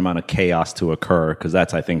a certain amount of chaos to occur because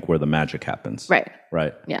that's, I think, where the magic happens. Right.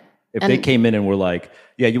 Right. Yeah. If they came in and were like,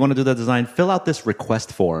 yeah, you want to do that design, fill out this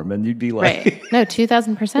request form. And you'd be like, right. No,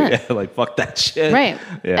 2000%. yeah, like, fuck that shit. Right.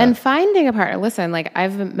 Yeah. And finding a partner, listen, like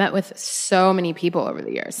I've met with so many people over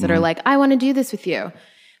the years that are like, I want to do this with you.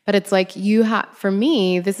 But it's like for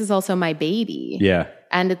me, this is also my baby. Yeah.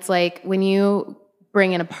 And it's like when you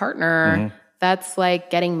bring in a partner, that's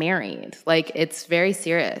like getting married. Like it's very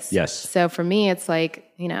serious. Yes. So for me, it's like,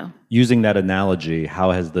 Using that analogy,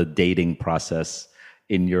 how has the dating process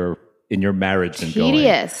in your marriage been going?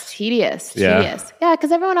 Tedious. Yeah,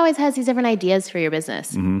 because everyone always has these different ideas for your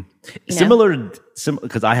business. Similar,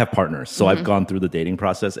 because I have partners, so I've gone through the dating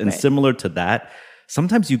process. And similar to that,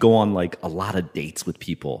 sometimes you go on like a lot of dates with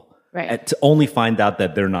people to only find out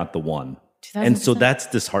that they're not the one. 2000%. And so that's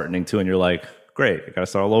disheartening too. And you're like, great, I got to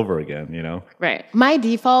start all over again, Right. My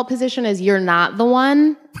default position is you're not the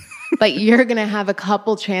one, but you're going to have a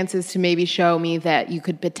couple chances to maybe show me that you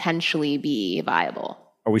could potentially be viable.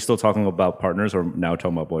 Are we still talking about partners or now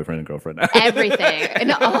talking about boyfriend and girlfriend? Everything.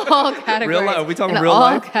 In all categories. Real life? Are we talking in real all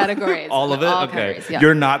life? Categories. All of it? Okay. Yeah.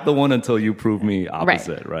 You're not the one until you prove me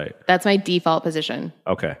opposite, right? That's my default position.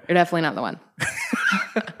 Okay. You're definitely not the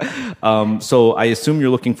one. So I assume you're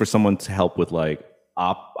looking for someone to help with like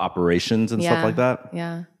operations and stuff like that?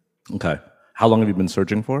 Yeah. Okay. How long have you been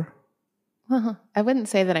searching for? I wouldn't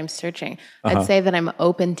say that I'm searching. I'd say that I'm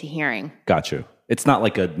open to hearing. Got you. It's not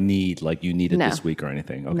like a need, like you need it this week or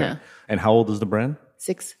anything. Okay. No. And how old is the brand?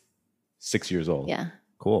 6. 6 years old. Yeah.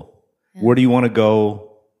 Cool. Yeah. Where do you want to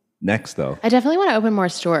go next, though? I definitely want to open more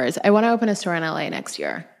stores. I want to open a store in LA next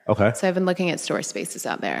year. Okay. So I've been looking at store spaces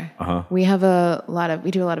out there. We have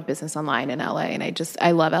we do a lot of business online in LA, and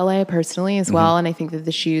I love LA personally as well. And I think that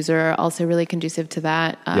the shoes are also really conducive to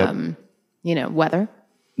that, weather.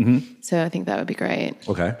 So I think that would be great.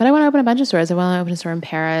 Okay. But I want to open a bunch of stores. I want to open a store in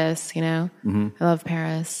Paris, I love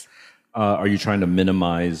Paris. Are you trying to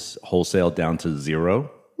minimize wholesale down to 0?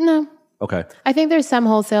 No. Okay. I think there's some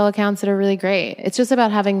wholesale accounts that are really great. It's just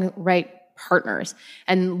about having right partners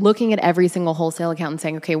and looking at every single wholesale account and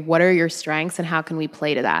saying, okay, what are your strengths and how can we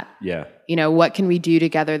play to that? Yeah. What can we do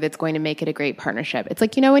together that's going to make it a great partnership? It's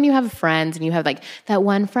like, when you have friends and you have like that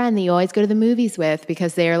one friend that you always go to the movies with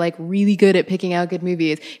because they are like really good at picking out good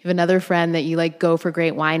movies. You have another friend that you like go for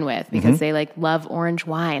great wine with because they like love orange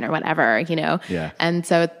wine or whatever, Yeah. And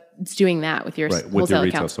so it's doing that with your wholesale retail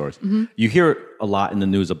accounts. Stores. You hear a lot in the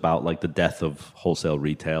news about like the death of wholesale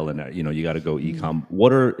retail and, you got to go e-com.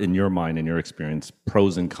 What are, in your mind, in your experience,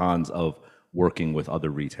 pros and cons of working with other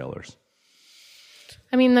retailers?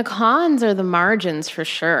 I mean, the cons are the margins for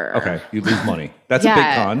sure. Okay, you lose money. That's a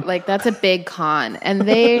big con. Like that's a big con, and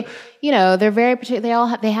they, they're very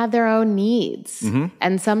particular. They have their own needs,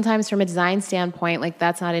 and sometimes from a design standpoint, like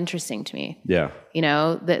that's not interesting to me. Yeah,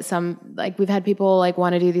 that some like we've had people like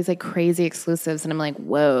want to do these like crazy exclusives, and I'm like,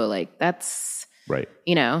 whoa, like that's right.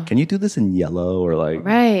 Can you do this in yellow or like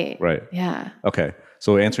right? Yeah. Okay,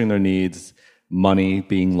 so answering their needs, money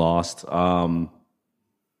being lost. How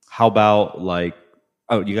about like?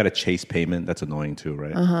 Oh, you got to chase payment. That's annoying too,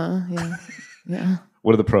 right? Yeah. Yeah.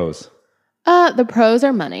 What are the pros? The pros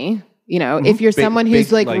are money. If you're someone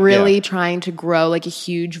who's really trying to grow like a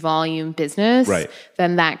huge volume business,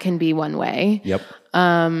 then that can be one way. Yep.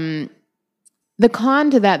 The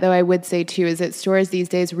con to that, though, I would say too, is that stores these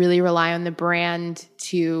days really rely on the brand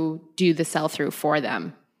to do the sell-through for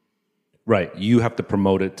them. Right. You have to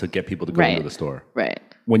promote it to get people to go into the store. Right.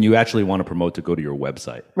 When you actually want to promote to go to your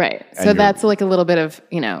website. Right. So that's like a little bit of,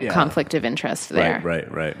 conflict of interest there.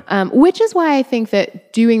 Right. Which is why I think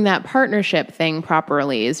that doing that partnership thing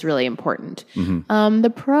properly is really important.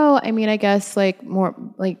 The pro, I guess like more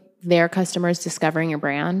like their customers discovering your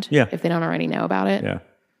brand if they don't already know about it. Yeah.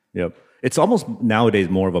 Yep. It's almost nowadays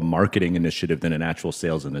more of a marketing initiative than an actual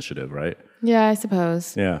sales initiative, right? Yeah, I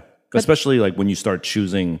suppose. Yeah. Especially like when you start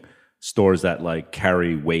choosing stores that like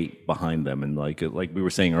carry weight behind them. And like we were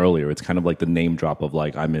saying earlier, it's kind of like the name drop of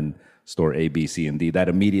like, I'm in store A, B, C, and D. That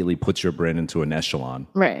immediately puts your brand into an echelon.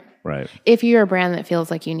 Right. If you're a brand that feels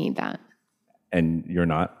like you need that. And you're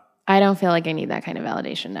not? I don't feel like I need that kind of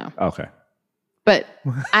validation, no. Okay. But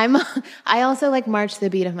I also like march to the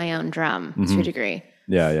beat of my own drum to a degree.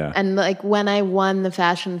 Yeah. And like when I won the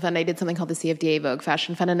Fashion Fund, I did something called the CFDA Vogue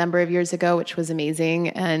Fashion Fund a number of years ago, which was amazing.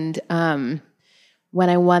 And when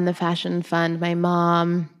I won the Fashion Fund, my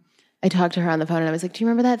mom, I talked to her on the phone and I was like, do you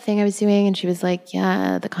remember that thing I was doing? And she was like,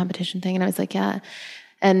 yeah, the competition thing. And I was like, yeah.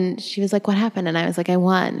 And she was like, what happened? And I was like, I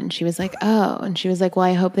won. And she was like, oh. And she was like, well,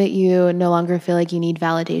 I hope that you no longer feel like you need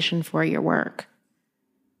validation for your work.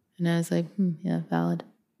 And I was like, yeah, valid.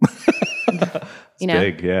 you know?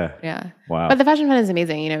 Big, yeah. Yeah. Wow. But the Fashion Fund is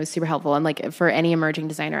amazing. You know, it's super helpful. And like for any emerging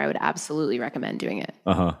designer, I would absolutely recommend doing it.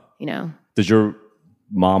 You know? Does your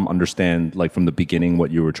mom understand, like, from the beginning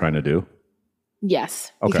what you were trying to do?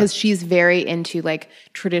 Yes. Okay. Because she's very into like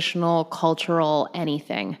traditional, cultural,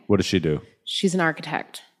 anything. What does she do? She's an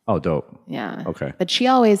architect. Oh, dope. Yeah. Okay. But she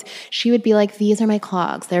would be like, these are my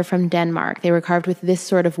clogs. They're from Denmark. They were carved with this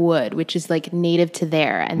sort of wood, which is like native to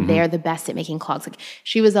there. And they're the best at making clogs. Like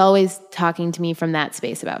she was always talking to me from that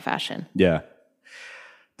space about fashion. Yeah.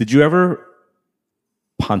 Did you ever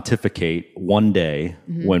pontificate one day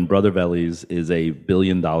when Brother Vellies is a $1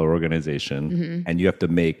 billion organization and you have to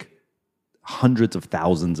make hundreds of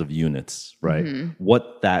thousands of units, right?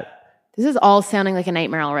 This is all sounding like a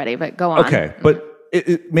nightmare already, but go on. Okay. But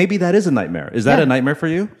maybe that is a nightmare. Is that a nightmare for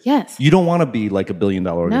you? Yes. You don't want to be like a $1 billion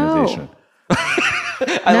organization.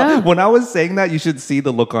 No. When I was saying that, you should see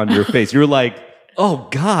the look on your face. You're like, oh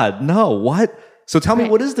God, no, what? So tell me,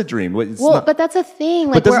 what is the dream? But that's a thing.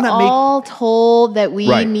 Like we're all told that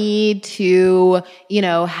we need to, you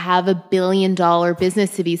know, have $1 billion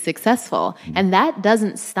business to be successful. And that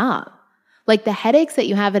doesn't stop. Like the headaches that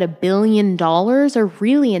you have at $1 billion are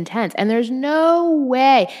really intense. And there's no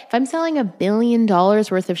way. If I'm selling $1 billion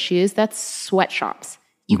worth of shoes, that's sweatshops.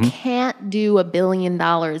 You can't do $1 billion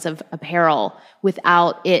of apparel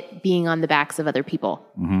without it being on the backs of other people.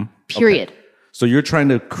 Period. Okay. So you're trying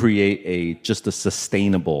to create just a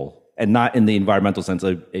sustainable, and not in the environmental sense,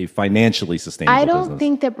 a financially sustainable I don't business.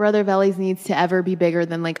 think that Brother Vellies needs to ever be bigger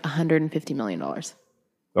than like $150 million.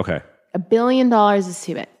 Okay. $1 billion is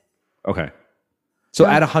too big. Okay. So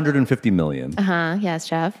at 150 million. Yes,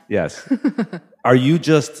 Jeff. Yes. Are you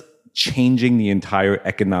just changing the entire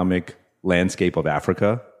economic landscape of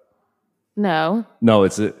Africa? No. No,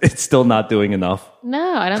 it's still not doing enough.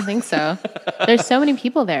 No, I don't think so. There's so many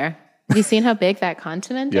people there. Have you seen how big that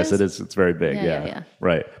continent is? Yes, it is. It's very big. Yeah.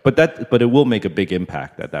 Right. But it will make a big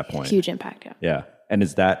impact at that point. Huge impact, yeah. Yeah. And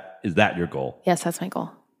is that your goal? Yes, that's my goal.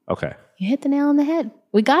 Okay. You hit the nail on the head.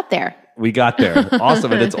 We got there. We got there.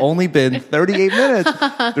 Awesome. And it's only been 38 minutes.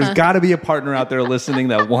 There's got to be a partner out there listening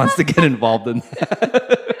that wants to get involved in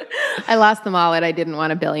that. I lost them all and I didn't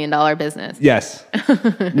want $1 billion business. Yes.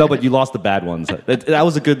 No, but you lost the bad ones. That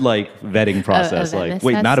was a good vetting process.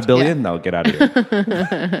 Wait, not $1 billion? Yeah. No, get out of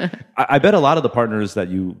here. I bet a lot of the partners that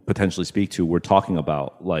you potentially speak to were talking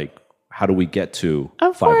about how do we get to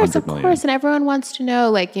 500 million? Of course. And everyone wants to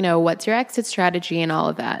know, what's your exit strategy and all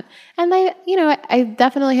of that. And I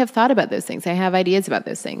definitely have thought about those things. I have ideas about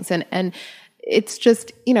those things. And it's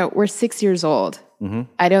just, we're 6 years old. Mm-hmm.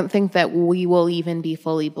 I don't think that we will even be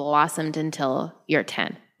fully blossomed until you're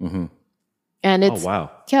 10. Mm-hmm. And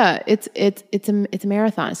it's, it's a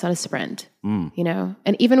marathon. It's not a sprint,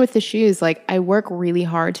 and even with the shoes, I work really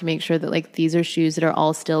hard to make sure that these are shoes that are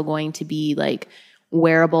all still going to be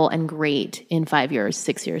wearable and great in 5 years,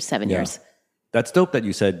 6 years, 7 years. That's dope that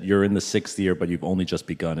you said you're in the 6th year, but you've only just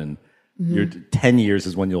begun, and your 10 years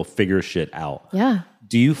is when you'll figure shit out. Yeah.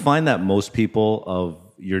 Do you find that most people of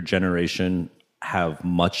your generation have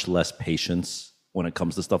much less patience when it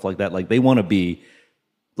comes to stuff like that? They want to be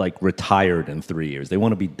retired in 3 years. They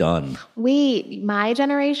want to be done. Wait, my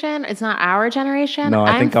generation? It's not our generation? No,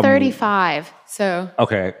 I'm 35. So.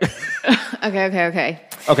 Okay. Okay.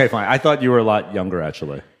 Okay, fine. I thought you were a lot younger,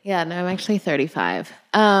 actually. Yeah, no, I'm actually 35.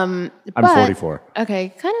 I'm 44.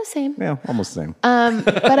 Okay, kind of same. Yeah, almost the same.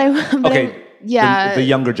 Yeah. The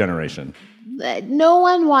younger generation. No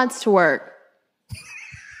one wants to work.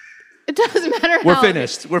 It doesn't matter. We're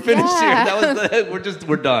finished. We're finished here. That was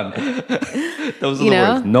we're done. Those are the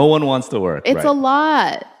words. No one wants to work. It's a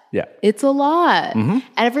lot. Yeah. It's a lot. Mm-hmm.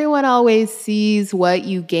 Everyone always sees what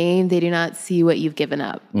you gain. They do not see what you've given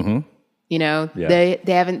up. Mm-hmm. They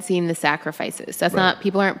haven't seen the sacrifices. That's not,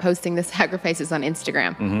 people aren't posting the sacrifices on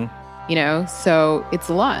Instagram. Mm-hmm. So it's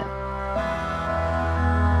a lot.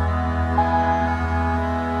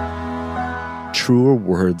 Truer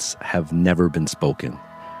words have never been spoken.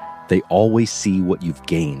 They always see what you've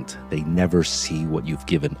gained. They never see what you've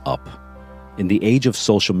given up. In the age of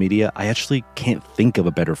social media, I actually can't think of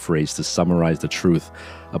a better phrase to summarize the truth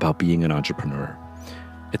about being an entrepreneur.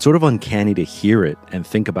 It's sort of uncanny to hear it and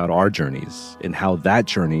think about our journeys and how that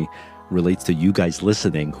journey relates to you guys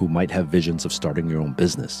listening who might have visions of starting your own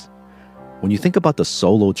business. When you think about the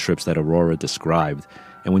solo trips that Aurora described,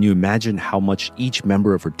 and when you imagine how much each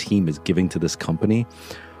member of her team is giving to this company,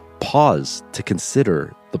 pause to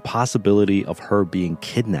consider the possibility of her being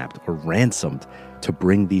kidnapped or ransomed to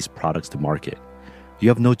bring these products to market. You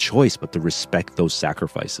have no choice but to respect those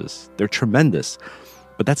sacrifices. They're tremendous,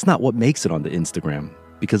 but that's not what makes it onto Instagram,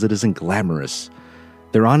 because it isn't glamorous.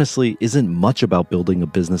 There honestly isn't much about building a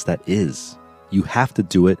business that is. You have to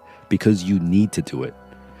do it because you need to do it.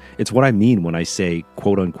 It's what I mean when I say,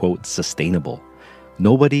 quote unquote, sustainable.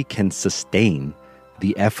 Nobody can sustain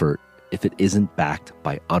the effort if it isn't backed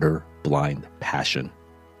by utter blind passion.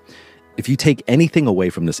 If you take anything away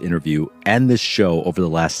from this interview and this show over the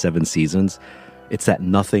last 7 seasons, it's that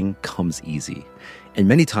nothing comes easy. And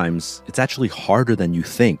many times, it's actually harder than you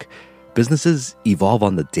think. Businesses evolve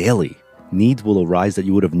on the daily. Needs will arise that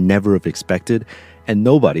you would have never have expected, and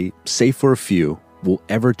nobody, save for a few, will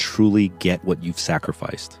ever truly get what you've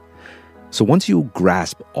sacrificed. So once you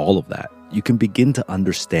grasp all of that, you can begin to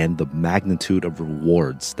understand the magnitude of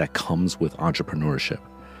rewards that comes with entrepreneurship.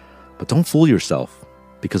 But don't fool yourself,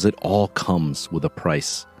 because it all comes with a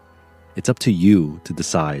price. It's up to you to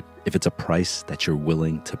decide if it's a price that you're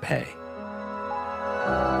willing to pay.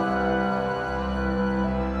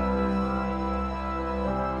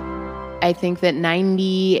 I think that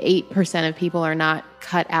 98% of people are not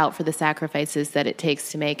cut out for the sacrifices that it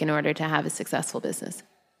takes to make in order to have a successful business.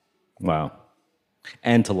 Wow.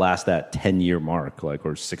 And to last that 10-year mark, or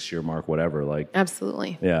 6-year mark, whatever,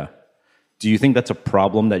 Absolutely. Yeah. Do you think that's a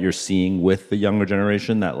problem that you're seeing with the younger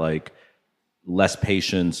generation, that less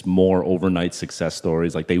patience, more overnight success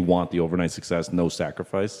stories, they want the overnight success, no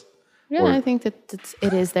sacrifice? Yeah, I think that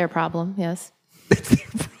it is their problem, yes.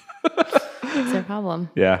 It's their problem.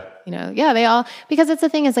 Yeah. They all, because it's the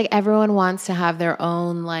thing is everyone wants to have their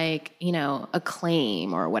own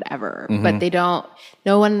acclaim or whatever, but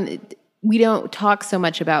we don't talk so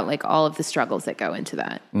much about all of the struggles that go into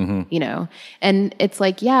that, and it's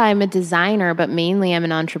I'm a designer, but mainly I'm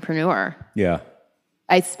an entrepreneur. Yeah.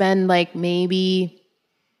 I spend maybe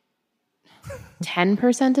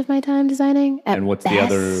 10% of my time designing at and what's best.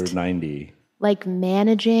 The other 90?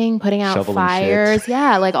 Managing, putting out Shoveling fires. shit.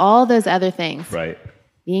 Yeah. All those other things. Right.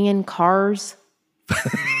 Being in cars.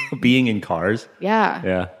 Being in cars? Yeah.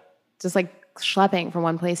 Yeah. Just schlepping from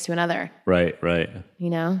one place to another. Right. People you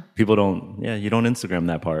don't Instagram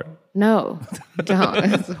that part. No,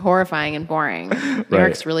 don't. It's horrifying and boring. New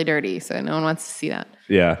York's really dirty, so no one wants to see that.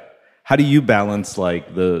 Yeah. How do you balance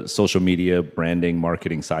the social media, branding,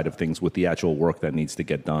 marketing side of things with the actual work that needs to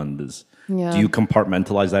get done? Do you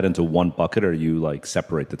compartmentalize that into one bucket, or you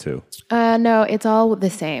separate the two? No, it's all the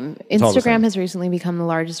same. Instagram has recently become the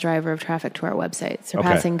largest driver of traffic to our website,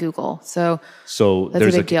 surpassing Google. So that's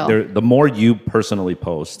there's a big deal. The more you personally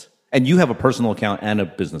post, and you have a personal account and a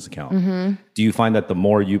business account, do you find that the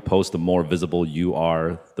more you post, the more visible you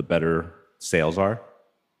are, the better sales are?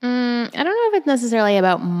 I don't know if it's necessarily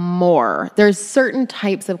about more. There's certain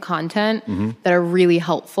types of content that are really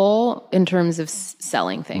helpful in terms of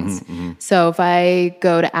selling things. So if I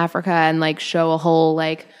go to Africa and show a whole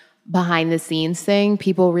behind the scenes thing,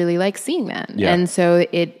 people really like seeing that. Yeah. And so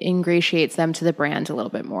it ingratiates them to the brand a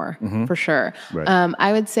little bit more, for sure. Right.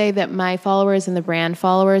 I would say that my followers and the brand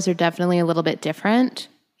followers are definitely a little bit different,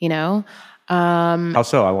 How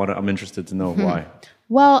so? I'm interested to know why.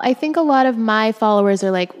 Well, I think a lot of my followers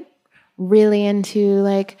are really into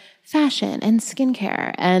fashion and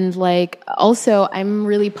skincare, and also I'm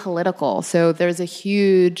really political. So there's a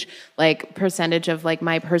huge percentage of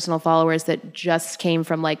my personal followers that just came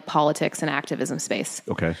from politics and activism space.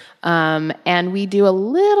 Okay. And we do a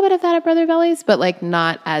little bit of that at Brother Bellies, but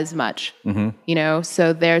not as much.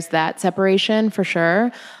 So there's that separation for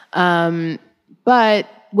sure. But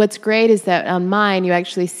what's great is that on mine, you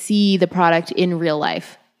actually see the product in real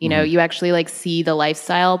life. You actually see the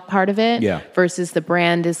lifestyle part of it versus the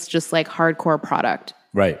brand is just hardcore product.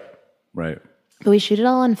 Right. But we shoot it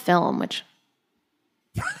all on film, which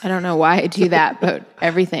I don't know why I do that, but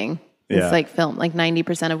everything is film.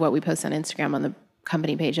 90% of what we post on Instagram on the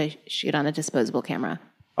company page, I shoot on a disposable camera.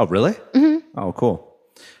 Oh, really? Oh, cool.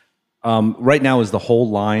 Right now, is the whole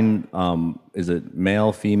line, is it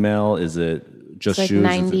male, female? Is it just shoes?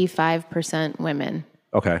 95% women.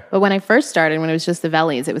 Okay. But when I first started, when it was just the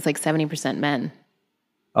Vellies, it was 70% men.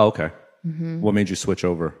 Oh, okay. What made you switch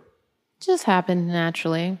over? Just happened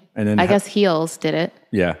naturally. And then I guess heels did it.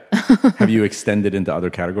 Yeah. Have you extended into other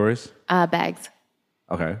categories? Bags.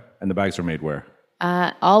 Okay. And the bags are made where?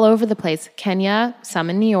 All over the place. Kenya, some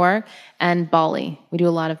in New York, and Bali. We do a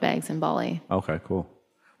lot of bags in Bali. Okay, cool.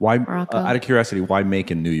 Why? Out of curiosity, why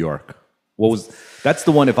make in New York? That's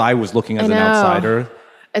the one. If I was looking as an outsider.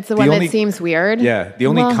 It's the one that seems weird. Yeah. The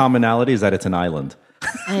only commonality is that it's an island.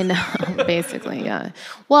 I know, basically, yeah.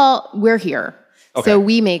 Well, we're here. Okay. So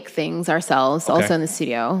we make things ourselves, also in the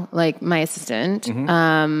studio, my assistant.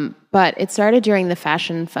 But it started during the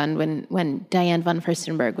Fashion Fund when Diane von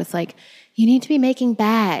Furstenberg was you need to be making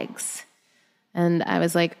bags. And I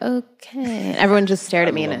was like, okay. And everyone just stared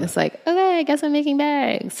at me and it was like, okay, I guess I'm making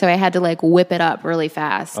bags. So I had to like whip it up really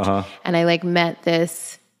fast. And I like met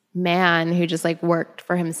this man who just like worked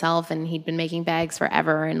for himself and he'd been making bags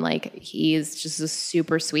forever. And like, he's just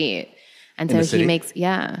super sweet. And so he makes,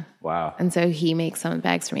 Wow. And so he makes some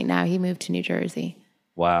bags for me. Now he moved to New Jersey.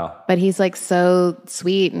 Wow. But he's like so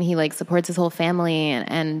sweet and he like supports his whole family.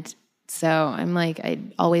 And so I'm like, I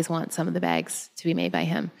always want some of the bags to be made by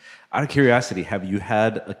him. Out of curiosity, have you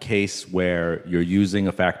had a case where you're using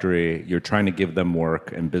a factory, you're trying to give them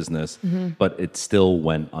work and business, but it still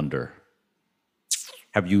went under?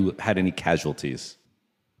 Have you had any casualties?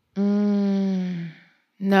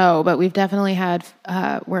 No, but we've definitely had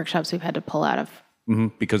workshops we've had to pull out of.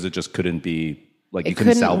 Because it just couldn't be, like you It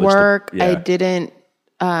couldn't couldn't salvage work. the, I didn't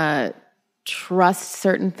trust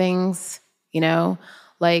certain things, you know,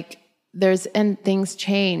 like and things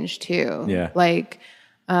change too. Yeah. Like,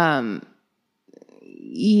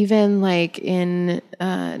 even like in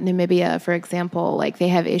Namibia, for example, like they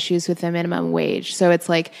have issues with the minimum wage. So it's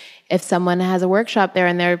like if someone has a workshop there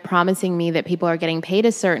and they're promising me that people are getting paid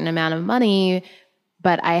a certain amount of money,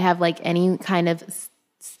 but I have like any kind of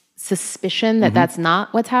suspicion that that's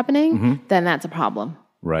not what's happening, then that's a problem.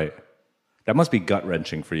 Right. That must be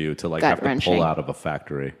gut-wrenching for you to like have to pull out of a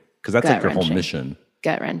factory. Because that's like your whole mission.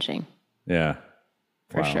 Gut-wrenching. Yeah.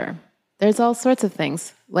 For sure. There's all sorts of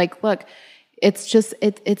things. Like, look, it's just,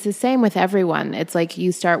 it's the same with everyone. It's like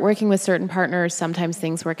you start working with certain partners. Sometimes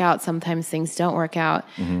things work out. Sometimes things don't work out.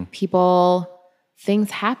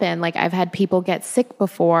 Things happen. Like I've had people get sick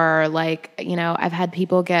before. Like, you know, I've had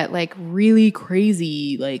people get like really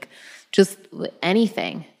crazy, like just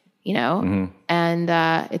anything, you know? And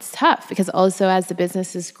it's tough because also as the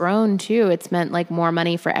business has grown too, it's meant like more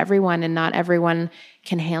money for everyone and not everyone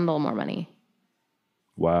can handle more money.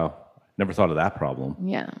 Wow. Never thought of that problem.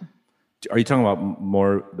 Yeah. Are you talking about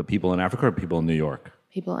more the people in Africa or people in New York?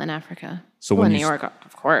 People in Africa. So well, when in New York,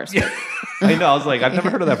 of course. Yeah. I know. I was like, I've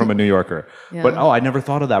never heard of that from a New Yorker. But, I never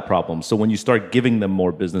thought of that problem. So when you start giving them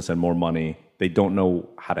more business and more money, they don't know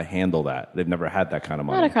how to handle that. They've never had that kind of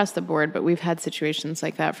money. Not across the board, but we've had situations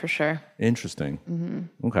like that for sure. Interesting.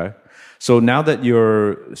 Okay. So now that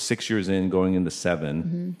you're 6 years in, going into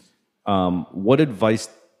 7, what advice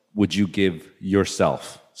would you give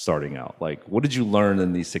yourself starting out? Like, what did you learn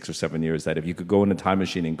in these 6 or 7 years that if you could go in a time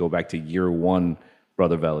machine and go back to year 1,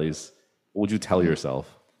 Brother Vellies, what would you tell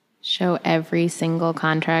yourself? Show every single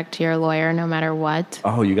contract to your lawyer, no matter what.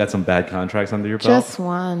 Oh, you got some bad contracts under your belt? Just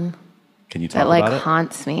one. Can you talk about it? That like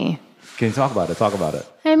haunts me. Can you talk about it? Talk about it.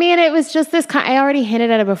 I mean, it was just this, I already hinted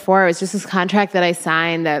at it before. It was just this contract that I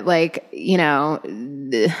signed that like, you know,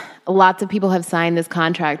 lots of people have signed this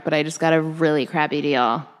contract, but I just got a really crappy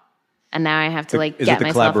deal. And now I have to like get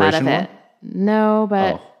myself out of it. No,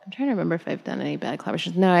 but I'm trying to remember if I've done any bad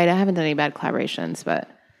collaborations. No, I haven't done any bad collaborations, but.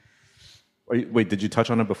 Wait, did you touch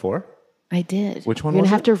on it before? I did. Which one You're was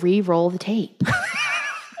going to have to re-roll the tape.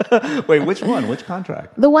 Wait, which one? Which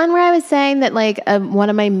contract? The one where I was saying that like one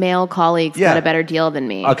of my male colleagues got a better deal than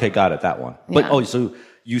me. Okay, got it. That one. Yeah. But so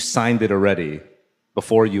you signed it already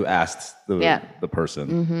before you asked the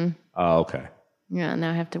person. Oh, okay. Yeah,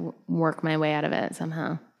 now I have to work my way out of it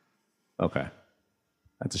somehow. Okay.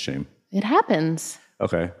 That's a shame. It happens.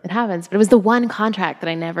 Okay. It happens. But it was the one contract that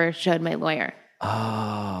I never showed my lawyer.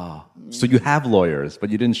 Oh. So you have lawyers, but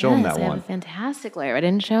you didn't show him that one. I have a fantastic lawyer. I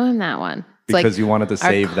didn't show him that one. It's because you wanted to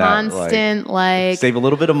save constant, that. Save a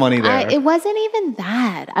little bit of money there. It wasn't even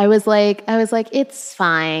that. I was like, it's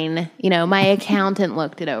fine. You know, my accountant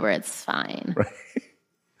looked it over. It's fine. Right.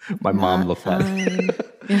 My mom looked at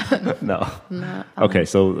it. No. Okay,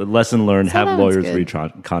 so lesson learned, have lawyers read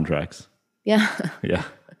contracts. Yeah. Yeah.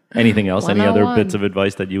 Anything else? Any other bits of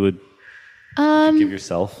advice that you would give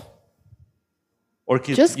yourself? Or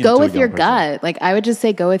just go with your gut. Like I would just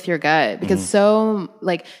say go with your gut because so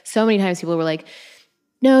many times people were like,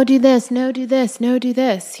 no, do this, no, do this, no, do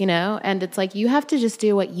this, you know? And it's like, you have to just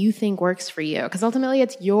do what you think works for you. Because ultimately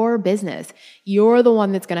it's your business. You're the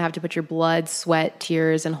one that's going to have to put your blood, sweat,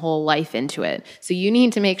 tears, and whole life into it. So you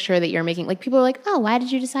need to make sure that you're making, like people are like, oh, why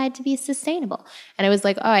did you decide to be sustainable? And I was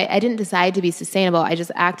like, oh, I didn't decide to be sustainable. I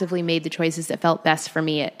just actively made the choices that felt best for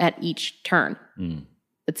me at each turn.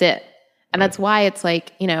 That's it. And that's why it's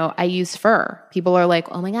like, you know, I use fur. People are like,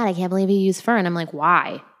 oh my God, I can't believe you use fur. And I'm like,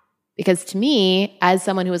 why? Because to me, as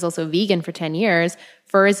someone who was also vegan for 10 years,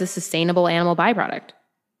 fur is a sustainable animal byproduct.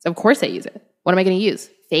 So of course I use it. What am I going to use?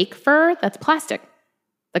 Fake fur? That's plastic.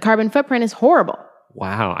 The carbon footprint is horrible.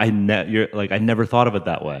 Wow. I never thought of it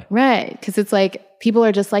that way. Right. Because it's like, people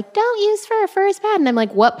are just like, don't use fur. Fur is bad. And I'm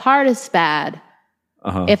like, what part is bad?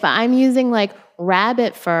 If I'm using like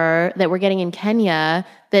rabbit fur that we're getting in Kenya,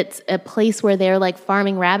 that's a place where they're like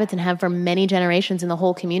farming rabbits and have for many generations, and the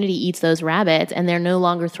whole community eats those rabbits, and they're no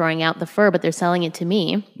longer throwing out the fur, but they're selling it to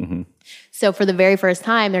me. So for the very first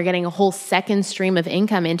time, they're getting a whole second stream of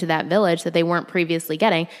income into that village that they weren't previously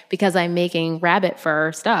getting because I'm making rabbit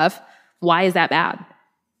fur stuff. Why is that bad?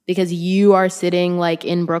 Because you are sitting like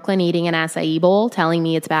in Brooklyn eating an acai bowl telling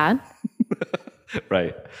me it's bad?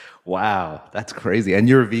 Right. Wow, that's crazy. And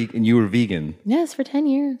you're vegan. You were vegan. Yes, for 10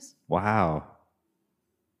 years. Wow.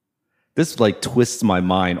 This like twists my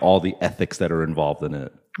mind, all the ethics that are involved in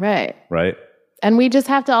it. Right. Right? And we just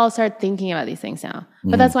have to all start thinking about these things now.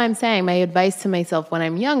 But that's why I'm saying my advice to myself when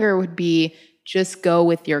I'm younger would be just go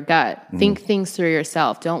with your gut. Think things through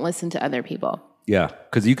yourself. Don't listen to other people. Yeah,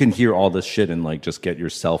 because you can hear all this shit and like just get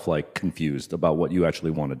yourself like confused about what you actually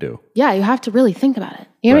want to do. Yeah, you have to really think about it.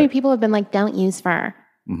 You know how many people have been like, don't use fur?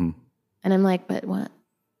 And I'm like, but what?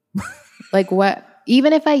 Like what?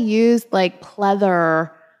 Even if I used like pleather,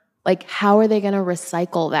 like how are they going to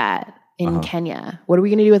recycle that in Kenya? What are we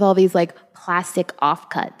going to do with all these like plastic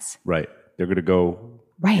offcuts? Right. They're going to go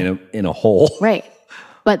in a hole. Right.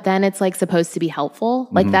 But then it's like supposed to be helpful.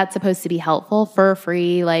 Like that's supposed to be helpful,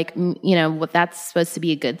 fur-free, like, you know, what that's supposed to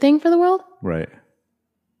be a good thing for the world. Right.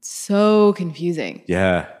 So confusing.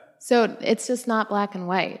 Yeah. So it's just not black and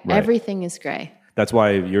white. Right. Everything is gray. That's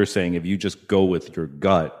why you're saying if you just go with your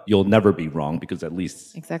gut, you'll never be wrong because at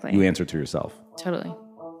least you answer to yourself. Totally.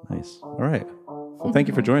 Nice. All right. Well, thank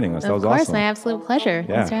you for joining us. That was awesome. Of course, my absolute pleasure.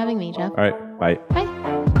 Yeah. Thanks for having me, Jeff. All right. Bye. Bye.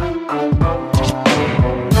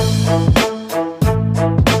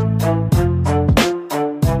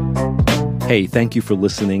 Hey, thank you for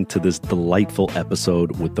listening to this delightful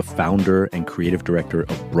episode with the founder and creative director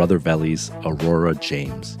of Brother Vellies, Aurora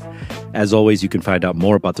James. As always, you can find out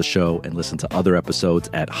more about the show and listen to other episodes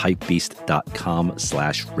at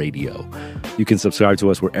hypebeast.com/radio. You can subscribe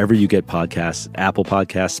to us wherever you get podcasts, Apple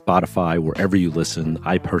Podcasts, Spotify, wherever you listen.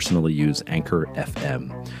 I personally use Anchor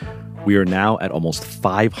FM. We are now at almost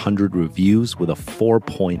 500 reviews with a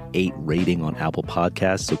 4.8 rating on Apple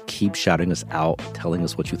Podcasts. So keep shouting us out, telling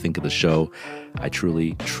us what you think of the show. I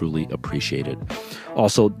truly, truly appreciate it.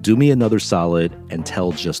 Also, do me another solid and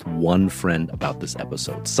tell just one friend about this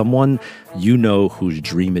episode. Someone you know whose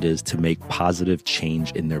dream it is to make positive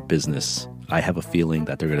change in their business. I have a feeling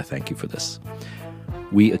that they're going to thank you for this.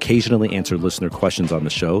 We occasionally answer listener questions on the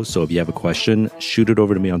show. So if you have a question, shoot it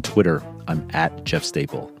over to me on Twitter. I'm at Jeff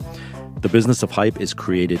Staple. The Business of Hype is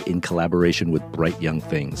created in collaboration with Bright Young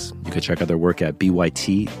Things. You can check out their work at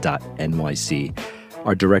byt.nyc.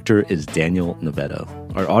 Our director is Daniel Nevada.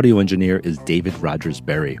 Our audio engineer is David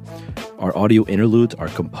Rogers-Berry. Our audio interludes are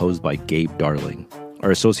composed by Gabe Darling.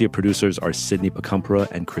 Our associate producers are Sydney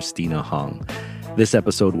Pacumpra and Christina Hong. This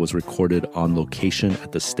episode was recorded on location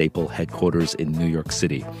at the Staple headquarters in New York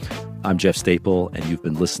City. I'm Jeff Staple, and you've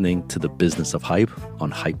been listening to The Business of Hype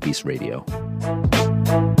on Hypebeast Radio.